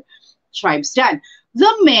 5 tribes dyan.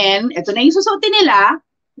 The men, ito na yung susuotin nila,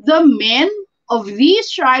 the men of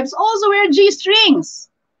these tribes also wear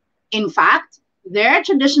G-strings. In fact, their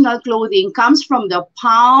traditional clothing comes from the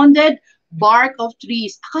pounded bark of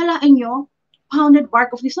trees. Akalaan nyo, pounded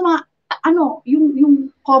bark of trees, mga,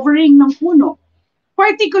 yung covering ng puno.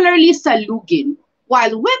 Particularly sa lugin.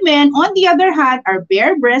 While women, on the other hand, are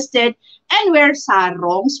bare-breasted and wear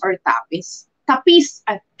sarongs or tapis. Tapis.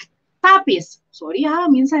 Sorry ha,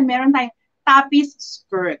 minsan meron tayong tapis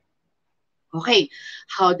skirt. Okay,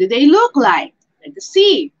 how do they look like? Let's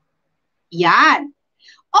see. Yan.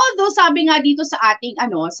 Although sabi nga dito sa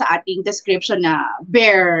ating description na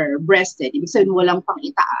bare-breasted, ibig sabihin walang pang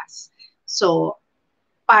itaas. So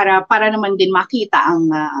para naman din makita ang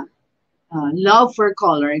love for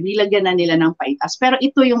color, nilagyan na nila ng paitas. Pero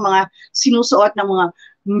ito yung mga sinusuot ng mga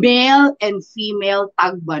male and female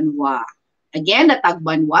Tagbanwa. Again, the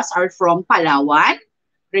Tagbanwas are from Palawan.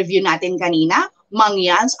 Review natin kanina.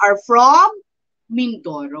 Mangyans are from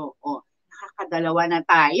Mindoro. Oh, nakakadalawa na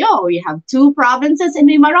tayo. We have 2 provinces in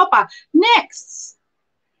Mimaropa. Next.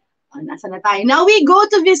 Nasa na tayo? Now we go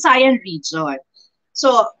to Visayan region.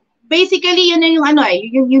 So, basically, yun na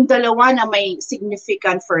yung dalawa na may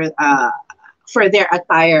significant for their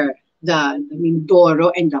attire, the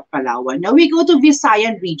Mindoro and the Palawan. Now we go to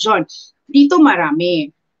Visayan region. Dito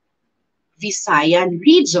marami. Visayan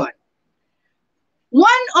region.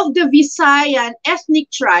 One of the Visayan ethnic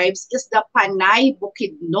tribes is the Panay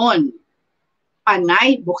Bukidnon.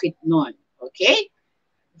 Panay Bukidnon. Okay?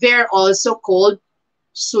 They're also called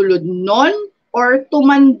Suludnon or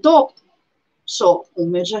Tumandok. So,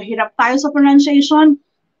 kung medyo hirap tayo sa pronunciation,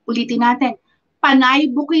 ulitin natin. Panay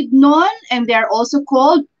Bukidnon, and they're also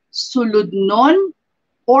called Suludnon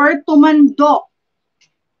or Tumandok.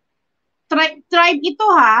 Tribe ito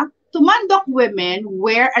ha. Tumandok women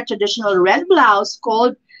wear a traditional red blouse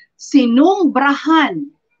called sinumbrahan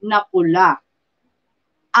na pula.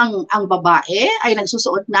 Ang babae ay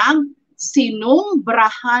nagsusuot ng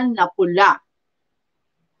sinumbrahan na pula.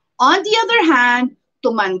 On the other hand,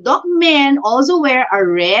 Tumandok men also wear a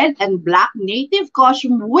red and black native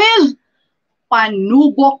costume with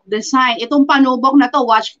panubok design. Itong panubok na to,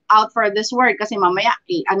 watch out for this word kasi mamaya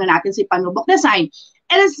natin si panubok design.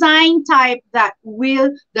 A design type that we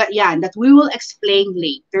will explain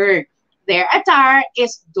later. Their attire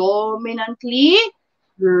is dominantly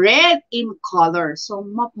red in color. So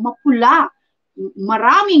mapula.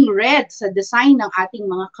 Maraming red sa design ng ating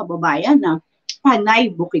mga kababayan na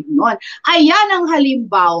Panay Bukidnon. Ayan ang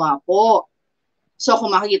halimbawa po. So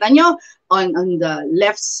kung makikita nyo, on the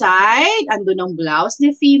left side, andun ang blouse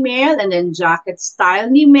ni female, and then jacket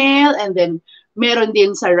style ni male, and then meron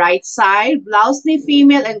din sa right side, blouse ni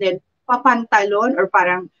female, and then papantalon or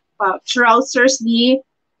parang trousers ni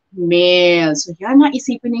male. So yan,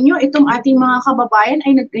 isipin ninyo, itong ating mga kababayan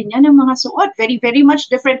ay nagganyan ng mga suot. Very, very much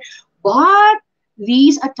different. But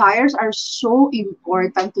these attires are so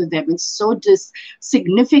important to them. It's so just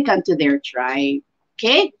significant to their tribe.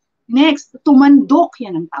 Okay? Next, tumandok.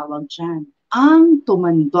 Yan ang tawag dyan. Ang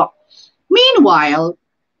tumandok. Meanwhile,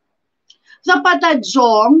 the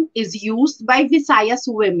patajong is used by Visayas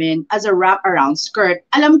women as a wrap-around skirt.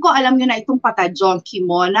 Alam nyo na itong patajong,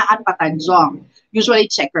 kimona at patajong. Usually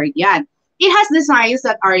checkered yan. It has designs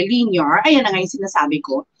that are linear. Ayan na nga yung sinasabi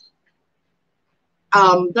ko.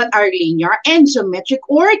 That are linear and geometric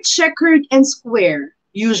or checkered and square,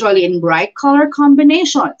 usually in bright color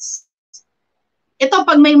combinations. Ito,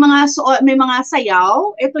 pag may mga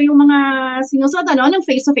sayaw, ito yung mga sinusuot, ano, ng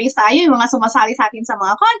face-to-face tayo, yung mga sumasali sa atin sa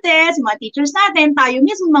mga contest, yung mga teachers natin, tayo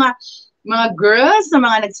mismo, mga girls na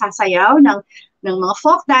mga nagsasayaw ng mga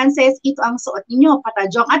folk dances, ito ang suot ninyo,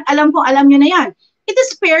 patajong. At alam nyo na yan. It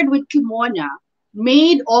is paired with kimono,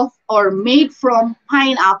 made from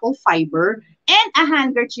pineapple fiber, and a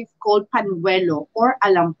handkerchief called panuelo or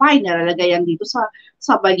alampay, nalalagayan dito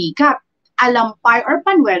sa balikat. Alampay or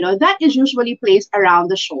panuelo that is usually placed around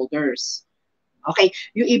the shoulders. Okay,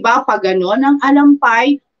 yung iba pag gano'n ang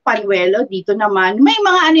alampay, panuelo, dito naman, may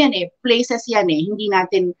mga ano yan places yan hindi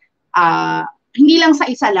lang sa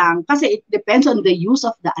isa lang kasi it depends on the use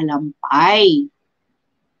of the alampay.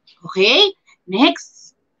 Okay,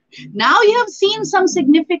 next. Now you have seen some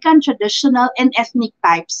significant traditional and ethnic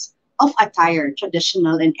types of attire,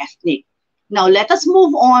 traditional and ethnic. Now, let us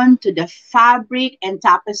move on to the fabric and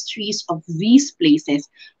tapestries of these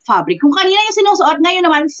places. Fabric. Kung kanina yung sinusuot, ngayon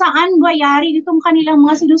naman, saan ba yari ditong kanilang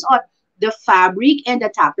mga sinusuot? The fabric and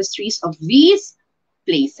the tapestries of these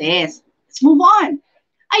places. Let's move on.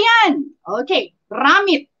 Ayan. Okay.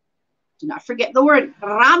 Ramit. Do not forget the word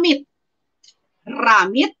ramit.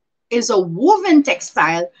 Ramit is a woven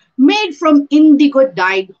textile made from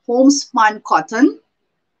indigo-dyed homespun cotton.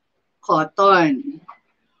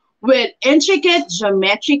 With intricate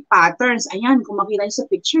geometric patterns. Ayan, kung makita niyo sa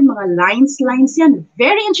picture, mga lines yan.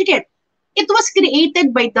 Very intricate. It was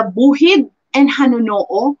created by the Buhid and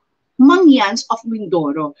Hanunoo Mangyans of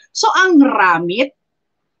Mindoro. So, ang ramit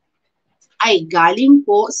ay galing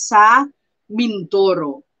po sa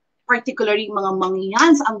Mindoro. Particularly, mga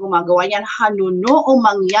Mangyans ang gumagawa yan. Hanunoo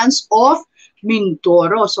Mangyans of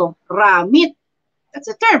Mindoro. So, ramit. That's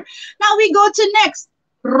a term. Now, we go to next.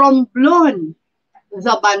 Romblon.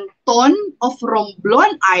 The Banton of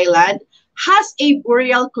Romblon Island has a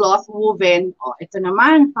burial cloth woven. Oh, ito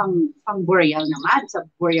naman, pang burial naman. It's a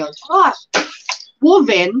burial cloth.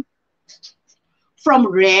 Woven from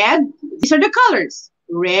red. These are the colors.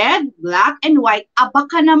 Red, black, and white.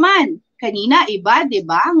 Abaka naman. Kanina, iba, di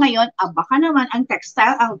ba? Ngayon, abaka naman ang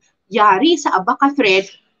textile, ang yari sa abaka thread,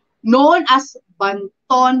 known as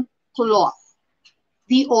Banton cloth.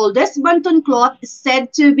 The oldest Banton cloth is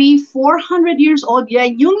said to be 400 years old.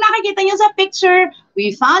 Yan, yung nakikita niyo sa picture,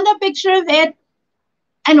 we found a picture of it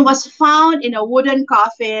and was found in a wooden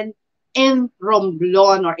coffin in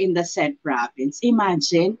Romblon or in the said province.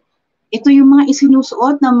 Imagine, ito yung mga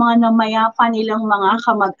isinusuot ng mga namayapa nilang mga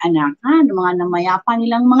kamag-anakan, mga namayapa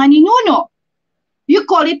nilang mga ninuno. You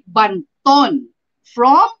call it Banton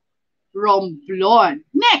from Romblon.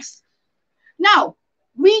 Next. Now,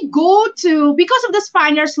 we go to, because of the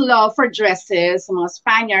Spaniards' love for dresses, mga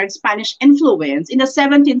Spanish influence, in the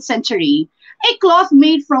 17th century, a cloth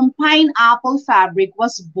made from pineapple fabric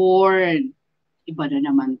was born. Iba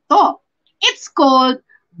na naman to. It's called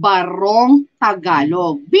Barong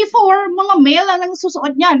Tagalog. Before, mga male lang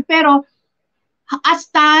susuot niyan. Pero,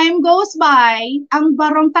 as time goes by, ang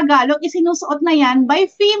Barong Tagalog isinusuot na yan by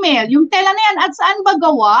female. Yung tela na yan, at saan ba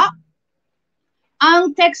gawa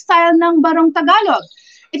ang textile ng Barong Tagalog?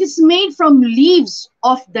 It is made from leaves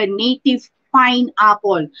of the native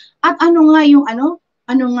pineapple. At ano nga yung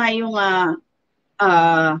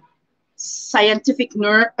scientific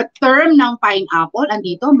term ng pineapple?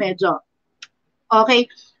 Andito medyo. Okay,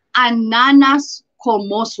 Ananas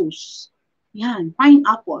comosus. Yan,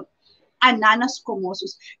 pineapple. Ananas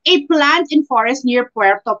comosus. A plant in forest near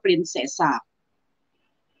Puerto Princesa.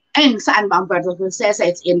 And saan ba ang Puerto Princesa?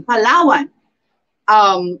 It's in Palawan.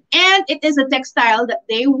 And it is a textile that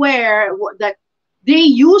they wear, that they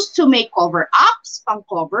use to make cover-ups,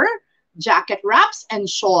 pang-cover, jacket wraps, and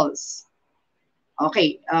shawls.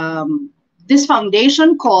 Okay, this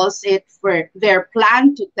foundation calls it for their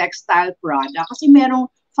plant to textile product. Kasi merong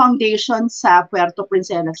foundation sa Puerto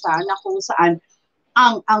Princesa na kung saan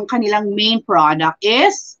ang kanilang main product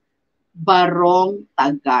is Barong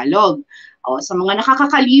Tagalog. O, sa mga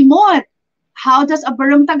nakakakalimot, how does a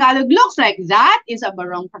Barong Tagalog looks like? That is a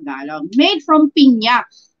Barong Tagalog made from pinya.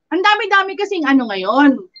 Ang dami-dami kasing ano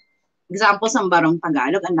ngayon. Examples ng Barong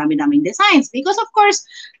Tagalog, ang dami-daming designs. Because of course,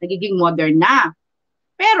 nagiging modern na.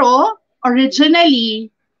 Pero,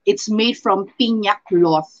 originally, it's made from pinya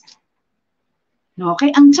cloth.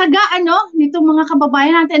 Okay, ang tiyaga nitong mga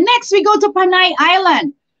kababayan natin. Next, we go to Panay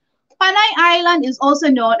Island. Panay Island is also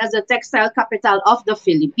known as the textile capital of the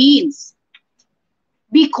Philippines,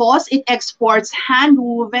 because it exports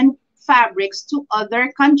hand-woven fabrics to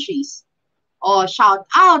other countries. O, shout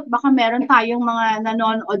out, baka meron tayong mga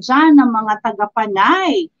nanonood dyan ng mga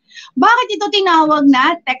taga-Panay. Bakit ito tinawag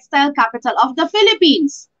na textile capital of the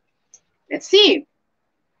Philippines? Let's see.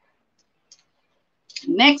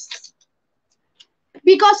 Next.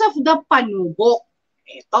 Because of the panubok.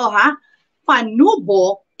 Ito ha,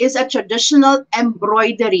 panubok is a traditional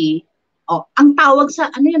embroidery. Oh, ang tawag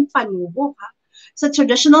sa ano yung panubok ha? Sa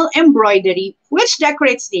traditional embroidery which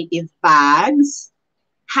decorates native bags,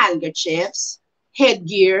 handkerchiefs,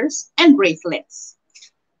 headgears, and bracelets.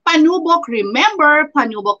 Panubok, remember,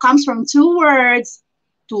 panubok comes from two words,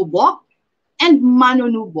 tubok and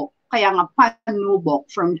manunubok. Kaya nga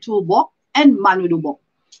panubok from tubok and manunubok.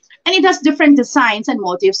 And it has different designs and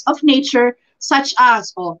motifs of nature such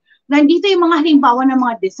as, nandito yung mga halimbawa ng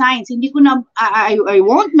mga designs. Hindi ko na, I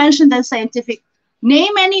won't mention the scientific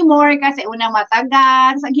name anymore kasi una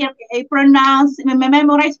matagal, ang hirap i-pronounce,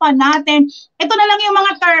 memorize pa natin. Ito na lang yung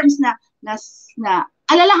mga terms na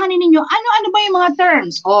alalahanin ninyo, ano ba yung mga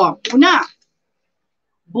terms? Una,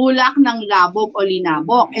 bulak ng labog o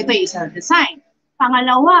linabok. Ito yung isang design.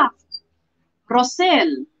 Pangalawa,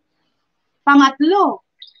 rosel. Pangatlo,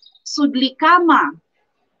 sudlikama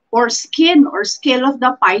or skin or scale of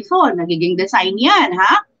the python. Nagiging design yan,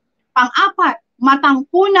 ha? Pang-apat, matang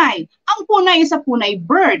punay. Ang punay is a punay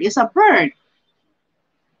bird, is a bird.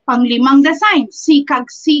 Panglimang design,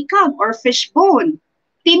 sikag-sikag or fishbone.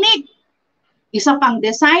 Tinik. Isa pang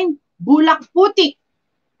design, bulak putik.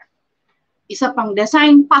 Isa pang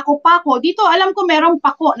design, pako-pako. Dito, alam ko merong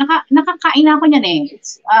pako. Nakakain ako niyan eh.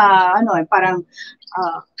 It's, parang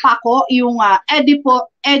pako, yung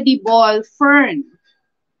edible fern.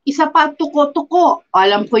 Isa pa, tuko-tuko.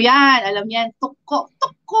 Alam ko yan. Alam yan.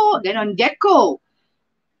 Tuko-tuko. Ganon, gecko.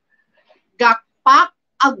 Gakpak,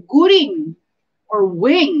 aguring or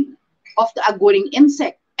wing of the aguring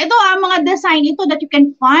insect. Ito ang mga design ito that you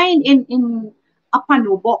can find in a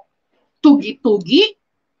panubok. Tugi-tugi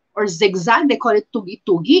or zigzag. They call it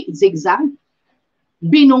tugi-tugi, zigzag.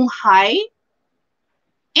 Binunghay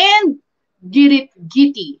and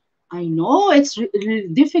girit-giti. I know it's really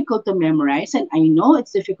difficult to memorize and I know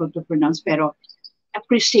it's difficult to pronounce, pero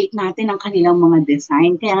appreciate natin ang kanilang mga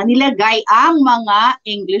design. Kaya nilagay ang mga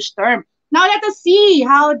English term. Now let us see,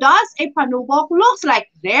 how does a panubok looks like?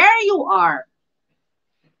 There you are.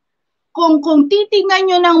 Kung titingnan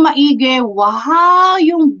nyo ng maigi, wow,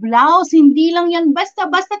 yung blouse, hindi lang yan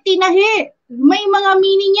basta-basta tinahi. May mga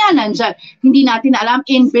meaning yan nandyan. Hindi natin alam,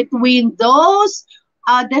 in between those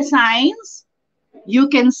designs,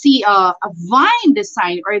 you can see a vine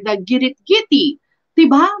design or the girit-giti.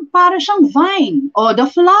 Diba? Para siyang vine.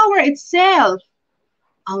 The flower itself.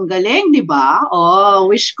 Ang galing, diba?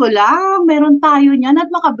 Wish ko lang meron tayo niyan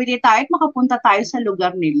at makabili tayo at makapunta tayo sa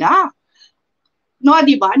lugar nila. No,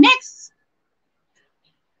 diba? Next.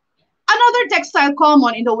 Another textile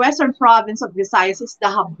common in the western province of Visayas is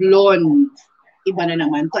the hablon. Iba na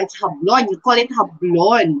naman to. It's hablon. You call it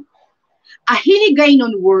hablon. A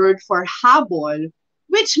Hiligaynon word for habol,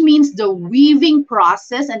 which means the weaving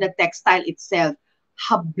process and the textile itself.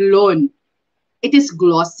 Hablon. It is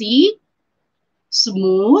glossy,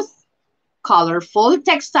 smooth, colorful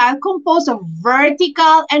textile composed of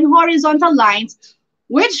vertical and horizontal lines,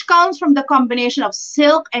 which comes from the combination of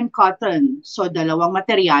silk and cotton. So, dalawang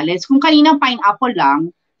materyales. Kung kaninang pineapple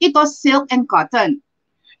lang, ito silk and cotton.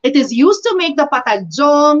 It is used to make the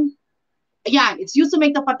patajong. Ayan, it's used to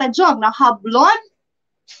make the patajong. Now, hablon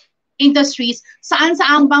industries,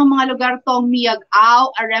 saan-saan bang mga lugar tong Miagao,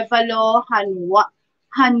 Arevalo, Haniway,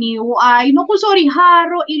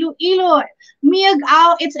 Haro, Iloilo.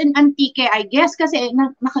 Miagao, it's in Antique, I guess, kasi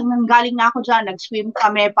nanggaling na ako dyan, nag-swim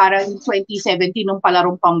kami parang 2017 nung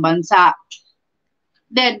palarong pambansa.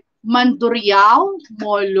 Then, Mandurriao,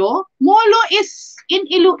 Molo. Molo is in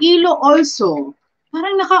Iloilo also.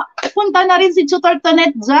 Parang nakapunta na rin si Tutor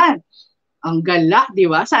Tonet dyan. Ang gala, di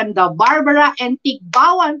ba? Santa Barbara and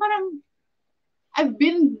Tigbawan. Parang, I've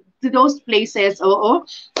been to those places. Oo.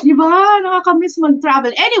 Di ba? Nakakamiss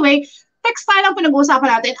mag-travel. Anyway, textile ang pinag-uusapan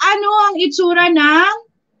natin. Ano ang itsura ng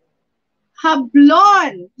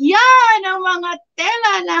hablon? Yan, ang mga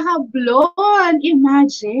tela na hablon.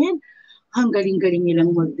 Imagine, ang galing-galing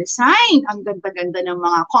nilang mag-design. Ang ganda-ganda ng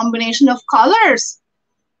mga combination of colors.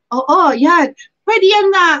 Oo, yan. Pwede yan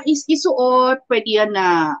na isuot, pwede yan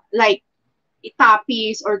na like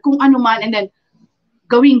itapis or kung ano man, and then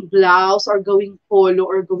gawing blouse or gawing polo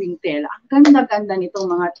or gawing tela. Ang ganda-ganda nitong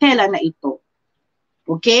mga tela na ito.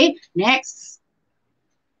 Okay? Next.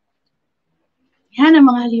 Yan ang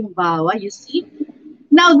mga halimbawa, you see?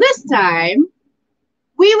 Now this time,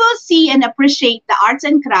 we will see and appreciate the arts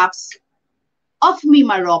and crafts of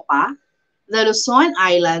Mimaropa, the Luzon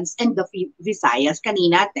Islands, and the Visayas.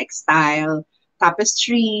 Kanina, textile,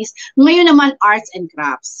 tapestries. Ngayon naman, arts and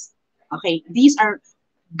crafts. Okay, these are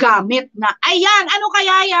gamit na, ayan, ano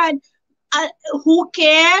kaya yan?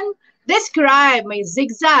 Huken, Describe, may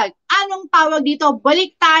zigzag. Anong tawag dito?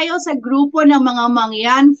 Balik tayo sa grupo ng mga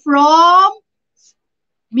mangyan from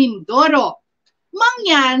Mindoro.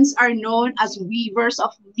 Mangyans are known as weavers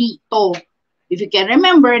of nito. If you can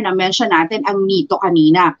remember, na-mention natin ang nito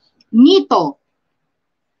kanina. Nito.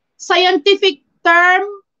 Scientific term,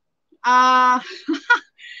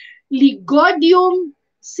 Ligodium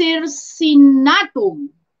circinatum.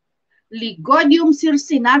 Ligodium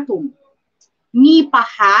circinatum. Nipa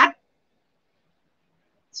hat,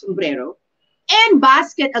 sombrero, and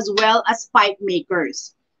basket as well as pipe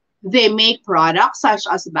makers. They make products such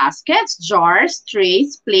as baskets, jars,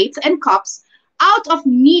 trays, plates, and cups out of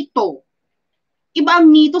nito. Iba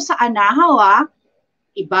ang nito sa anahaw,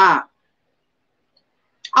 Iba.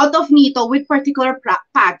 Out of nito with particular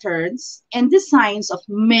patterns and designs of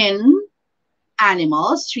men,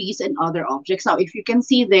 animals, trees, and other objects. Now, if you can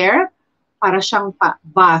see there, para siyang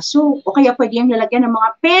baso o kaya pwede yung lalagyan ng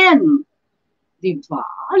mga pen. Diba?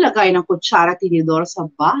 Lagay ng kutsara, tinidor sa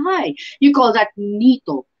bahay. You call that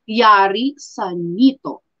nito. Yari sa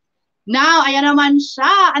nito. Now, ayan naman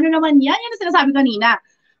siya. Ano naman yan? Yan ang sinasabi kanina.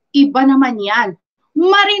 Iba naman yan.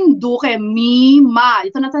 Marinduque. Mima.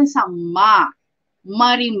 Ito na tayo sa ma.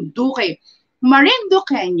 Marinduque.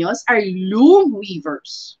 Marinduqueños are loom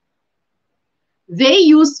weavers. They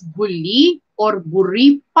use buli or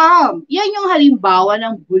buri palm. Yan yung halimbawa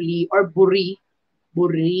ng buli or buri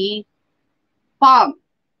palm.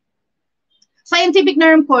 Scientific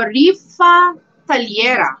term po, Rifa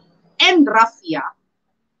taliera and raffia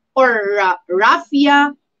or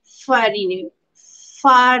raffia farinifera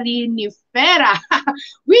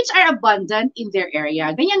which are abundant in their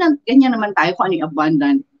area. Ganyan naman tayo kung ano yung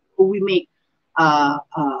abundant. We make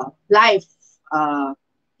life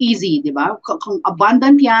easy, di ba? Kung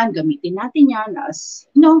abundant yan, gamitin natin yan as,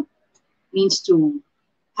 means to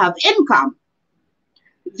have income.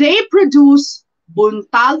 They produce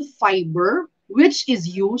buntal fiber, which is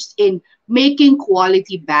used in making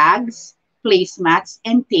quality bags, placemats,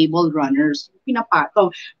 and table runners. Pinapatong.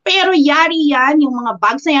 Pero yari yan, yung mga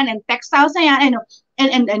bags na yan, and textiles na yan,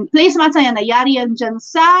 and placemats na yan, yari yan dyan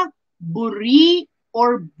sa buri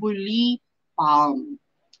or buli palm.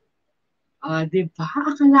 Diba?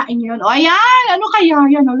 Akalain nyo yun. O, ayan! Ano kaya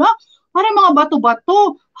yan? Hala? Parang mga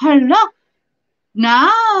bato-bato. Hala?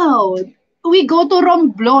 Now, we go to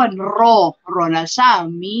Romblon. Ro na siya.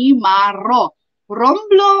 Mi, ma, ro.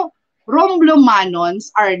 Romblomanons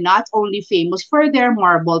are not only famous for their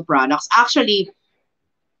marble products. Actually,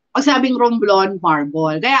 pag sabing Romblon,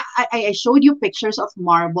 marble. Kaya I showed you pictures of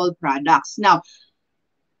marble products. Now,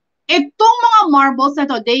 itong mga marbles na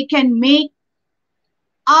to, they can make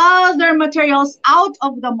other materials out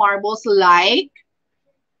of the marbles like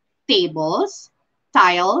tables,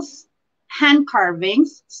 tiles, hand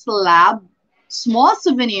carvings, slab, small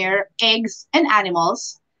souvenir, eggs, and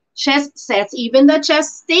animals, chess sets, even the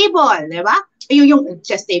chess table, di ba? Yung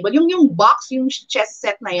chess table, yung box, yung chess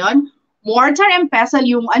set na yon, mortar and pestle,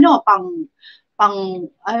 yung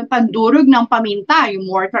pandurog ng paminta, yung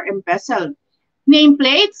mortar and pestle,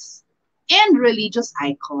 nameplates, and religious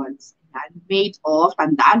icons. Made of,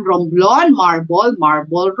 tandaan, romblon, marble,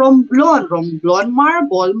 romblon, romblon,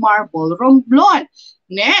 marble, romblon.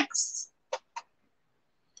 Next.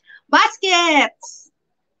 Baskets.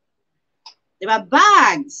 Diba?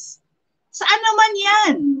 Bags. Saan naman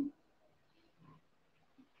yan?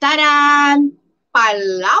 Taran!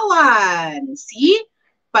 Palawan. See?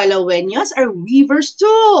 Palaweños are weavers too.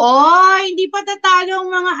 Oh, hindi pa tatalo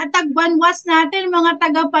ang mga tagbanwas natin, mga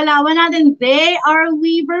taga-Palawan natin. They are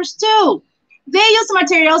weavers too. They use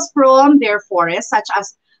materials from their forests such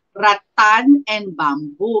as rattan and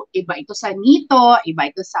bamboo. Iba ito sa nito, iba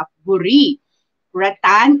ito sa buri.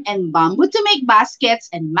 Rattan and bamboo to make baskets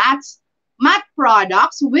and mat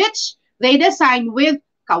products which they design with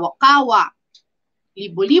kawa-kawa.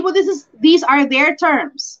 Libo-libo, these are their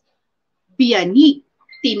terms. Biani,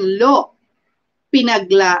 tinlo,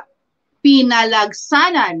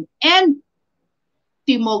 pinalagsanan, and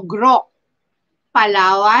timogrok.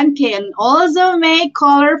 Palawan can also make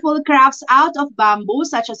colorful crafts out of bamboo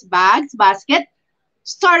such as bags, basket,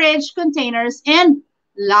 storage containers, and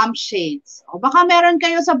lampshades. O baka meron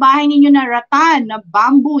kayo sa bahay ninyo na rattan, na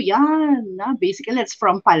bamboo, yan. Basically, it's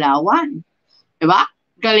from Palawan. Diba?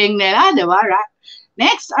 Galing nila, diba?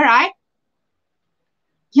 Next, all right.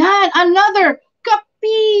 Yan, another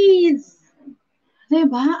kapis.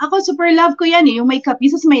 Diba? Ako super love ko yan eh. Yung may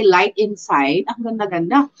kapis, may light inside. Ang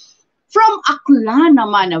ganda-ganda. From Aklan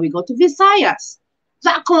naman, now we go to Visayas.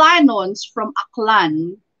 The Aklanons from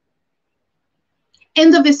Aklan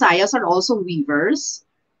in the Visayas are also weavers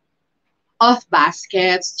of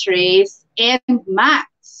baskets, trays, and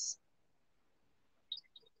mats.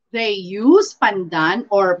 They use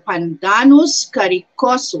pandan or Pandanus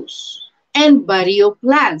caricosus and barrio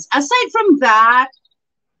plants. Aside from that,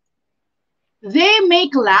 they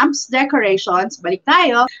make lamps, decorations, balik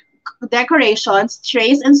tayo, decorations,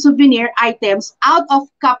 trays, and souvenir items out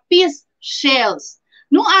of kapis shells.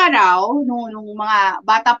 Nung araw, nung mga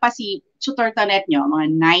bata pa si Chutortanet nyo,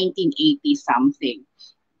 mga 1980 something,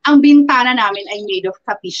 ang bintana namin ay made of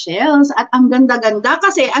kapis shells at ang ganda-ganda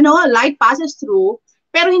kasi light passes through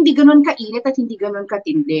pero hindi ganoon kainit at hindi ganoon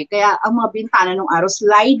katindi. Kaya ang mga bintana nung araw,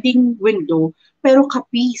 sliding window, pero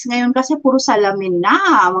kapis. Ngayon kasi puro salamin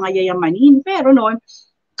na, mga yayamanin. Pero noon,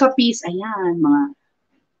 kapis, ayan, mga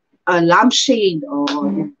lampshade.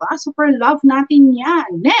 Diba? Super love natin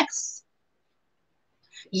yan. Next.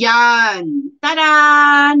 Yan.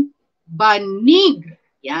 Taran! Banig.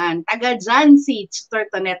 Yan. Taga dyan si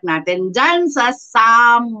Chutortanet natin. Dyan sa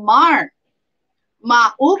Samar.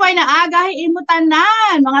 Maupay na agahin mo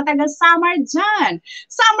tanan, mga taga Samar dyan.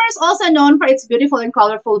 Samar is also known for its beautiful and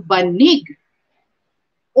colorful banig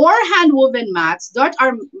or hand-woven mats that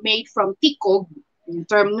are made from tikog, in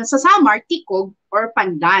term sa Samar, tikog or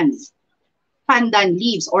pandan. Pandan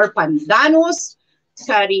leaves or Pandanus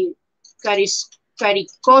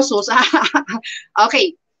caricosus.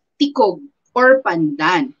 Okay, tikog or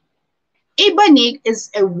pandan. A banig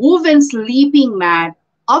is a woven sleeping mat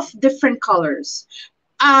of different colors.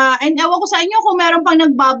 And ewan ko sa inyo kung meron pang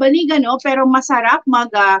nagbabanig, pero masarap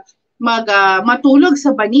matulog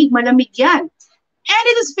sa banig, malamig yan. And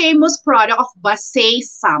it is famous product of Basay,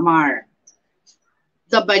 Samar.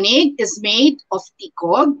 The banig is made of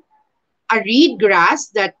tikog, a reed grass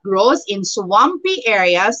that grows in swampy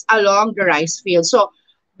areas along the rice field. So,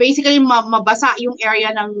 basically, mabasa yung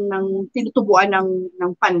area ng tinutubuan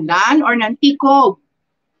ng pandan or ng tikog.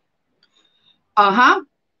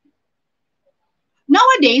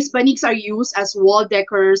 Nowadays, banigs are used as wall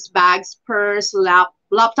decors, bags, purse,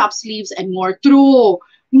 laptop sleeves, and more. True.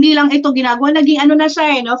 Hindi lang ito ginagawa. Naging na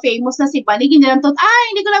siya, famous na si banig. Hindi lang ito,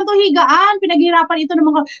 hindi ko lang ito higaan. Pinaghirapan ito ng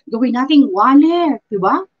mga gawin nating wallet.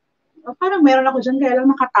 Diba? Parang meron ako dyan, kaya lang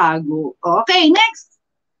nakatago. Okay, next.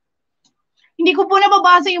 Hindi ko po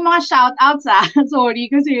nababasa yung mga shoutouts, Sorry,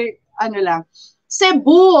 kasi lang.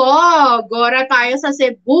 Cebu, gora tayo sa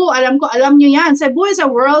Cebu. Alam nyo yan. Cebu is a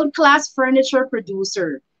world-class furniture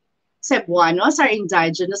producer. Cebuanos are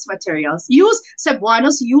indigenous materials.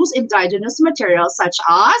 Cebuanos use indigenous materials such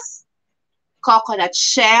as coconut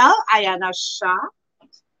shell, ayan na siya,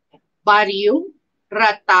 baryo,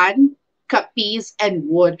 rattan, kapis, and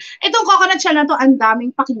wood. Itong coconut shell na to, ang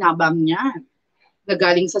daming pakinabang niya na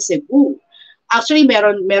galing sa Cebu. Actually,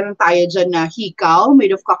 meron tayo dyan na hikaw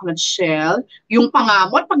made of coconut shell. Yung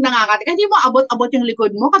pangamot, pag nangangatik, hindi mo abot-abot yung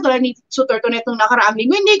likod mo. Katulad ni Chutortanet nung nakaraang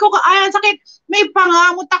linggo. Hindi ko sakit. May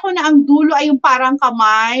pangamot ako na ang dulo ay yung parang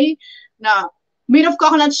kamay na made of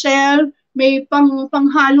coconut shell. May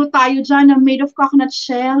panghalo tayo dyan na made of coconut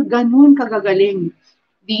shell. Ganun kagagaling.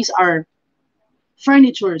 These are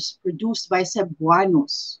furnitures produced by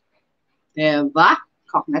Cebuanos. Diba?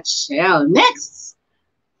 Coconut shell. Next!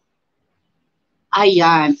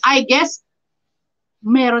 Ayan. I guess,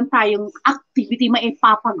 meron tayong activity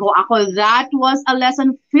maipapagawa ako. That was a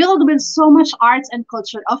lesson filled with so much arts and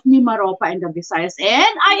culture of Mimaropa and the Visayas.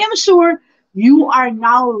 And I am sure you are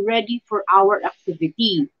now ready for our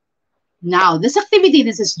activity. Now, this activity,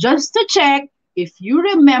 this is just to check if you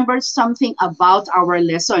remember something about our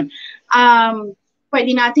lesson.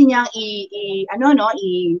 Pwede natin yang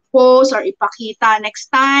i-post or ipakita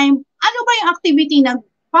next time. Ano ba yung activity na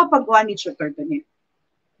papagawa ni Chutortanet?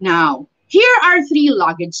 Now, here are 3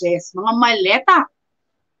 luggages, mga maleta.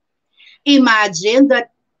 Imagine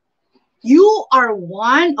that you are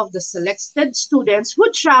one of the selected students who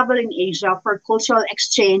travel in Asia for cultural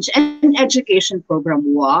exchange and education program.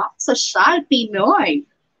 Wow, Social Pinoy.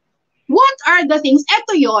 What are the things?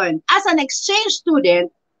 Eto yon. As an exchange student,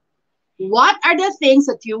 what are the things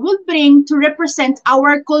that you will bring to represent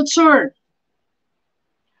our culture?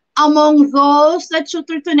 Among those that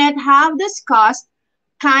Chutortanet have discussed,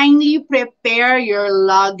 kindly prepare your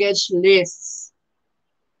luggage lists.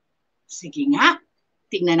 Sige nga,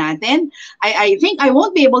 tingnan natin. I think I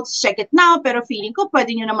won't be able to check it now, pero feeling ko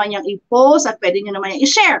pwede nyo naman yung i-post at pwede nyo naman yung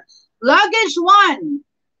i-share. Luggage 1,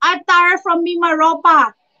 attire from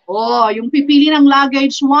Mimaropa. Yung pipili ng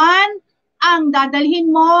luggage 1, ang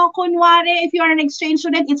dadalhin mo, kunwari, if you are an exchange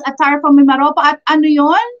student, it's attire from Mimaropa. At ano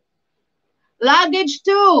yon? Luggage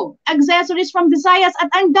 2, accessories from Visayas.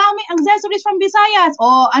 At ang dami accessories from Visayas.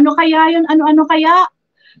 Ano kaya yun? Ano kaya?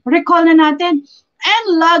 Recall na natin. And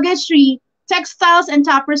luggage 3, textiles and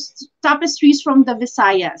tapestries from the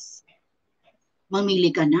Visayas.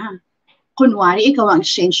 Mamili ka na. Kunwari, ikaw ang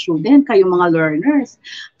exchange student, kayo mga learners.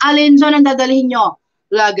 Alin dyan ang dadalhin nyo?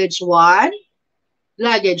 Luggage 1,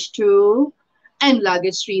 luggage 2, and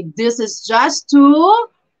luggage 3. This is just to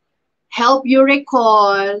help you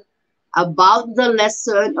recall about the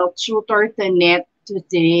lesson of Tutor2Net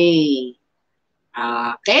today.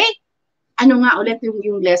 Okay? Ano nga ulit yung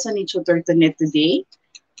lesson ni Tutor2Net today?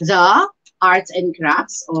 The arts and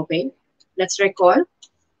crafts. Okay? Let's recall.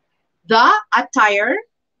 The attire,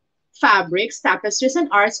 fabrics, tapestries, and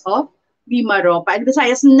arts of Mimaropa and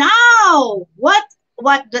Visayas. Now,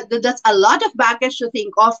 that's a lot of baggage to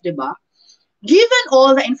think of, diba? Given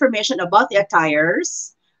all the information about the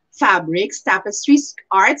attires, fabrics, tapestries,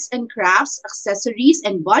 arts and crafts, accessories,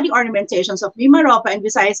 and body ornamentations of Mimaropa and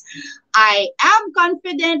Visayas, I am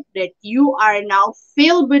confident that you are now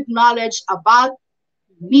filled with knowledge about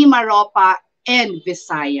Mimaropa and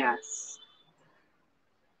Visayas.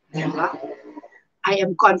 Diba? I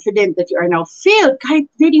am confident that you are now filled. Kahit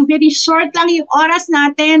very, very short lang yung oras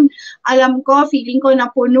natin. Alam ko, feeling ko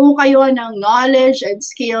na puno kayo ng knowledge and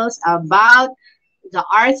skills about the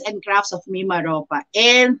arts and crafts of Mimaropa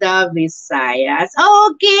and the Visayas.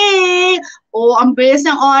 Okay! Oh, ang bilis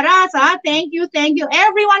ng oras, ha? Thank you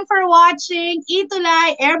everyone for watching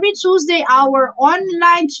ETUlay every Tuesday, our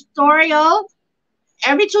online tutorial.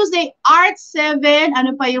 Every Tuesday, Art 7.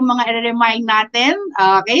 Ano pa yung mga i-remind natin?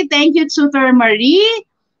 Okay, thank you, Tutor Marie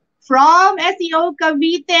from SEO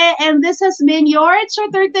Cavite. And this has been your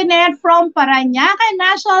Tutor2Net from Parañaque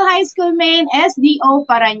National High School Main, SDO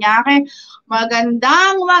Parañaque.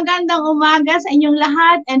 Magandang umaga sa inyong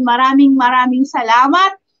lahat and maraming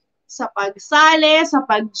salamat sa pagsali, sa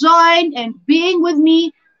pag-join, and being with me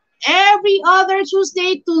every other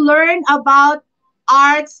Tuesday to learn about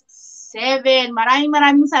Arts 7.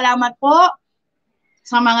 Maraming salamat po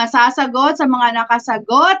sa mga sasagot, sa mga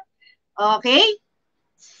nakasagot. Okay?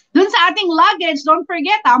 Dun sa ating luggage, don't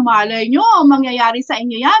forget, malay nyo, mangyayari sa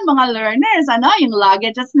inyo yan, mga learners, yung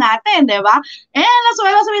luggages natin, di ba? And as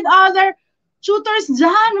well as with other tutors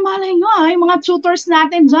dyan, malay nyo, yung mga tutors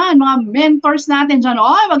natin dyan, mga mentors natin dyan,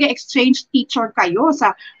 mag-exchange teacher kayo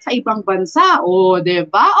sa ibang bansa, di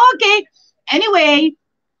ba? Okay. Anyway,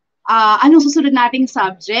 anong susunod nating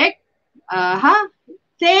subject?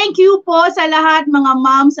 Thank you po sa lahat, mga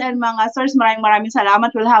moms and mga sirs. Maraming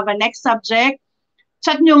salamat. We'll have a next subject.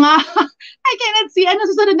 Chat nyo nga. I cannot see. Ano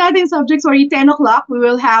susunod natin subject? Sorry, 10 o'clock. We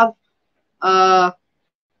will have,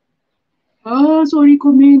 sorry,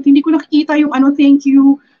 comment. Hindi ko nakikita yung thank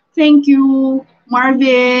you. Thank you,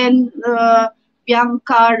 Marvin,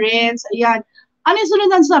 Bianca, Renz. Ayan. Ano yung sunod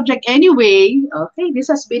ng subject? Anyway, okay, this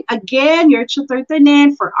has been, again, your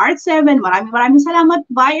Tutor2Net for Art 7. Maraming salamat.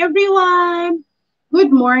 Bye, everyone. Good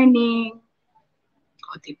morning.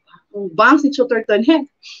 Diba? Bang si Tutor2Net.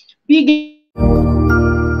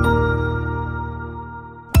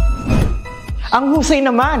 Ang husay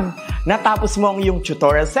naman! Natapos mo ang iyong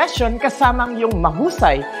tutorial session kasama ang iyong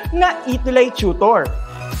mahusay na ETUlay tutor.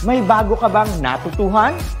 May bago ka bang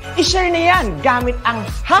natutuhan? I-share na yan gamit ang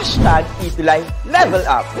hashtag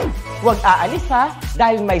 #ETUlayLevelUp. Huwag aalis ha,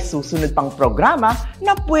 dahil may susunod pang programa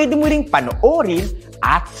na pwede mo ring panoorin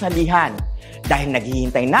at salihan. Dahil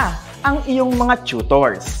naghihintay na ang iyong mga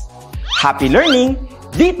tutors. Happy learning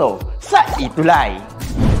dito sa ETUlay!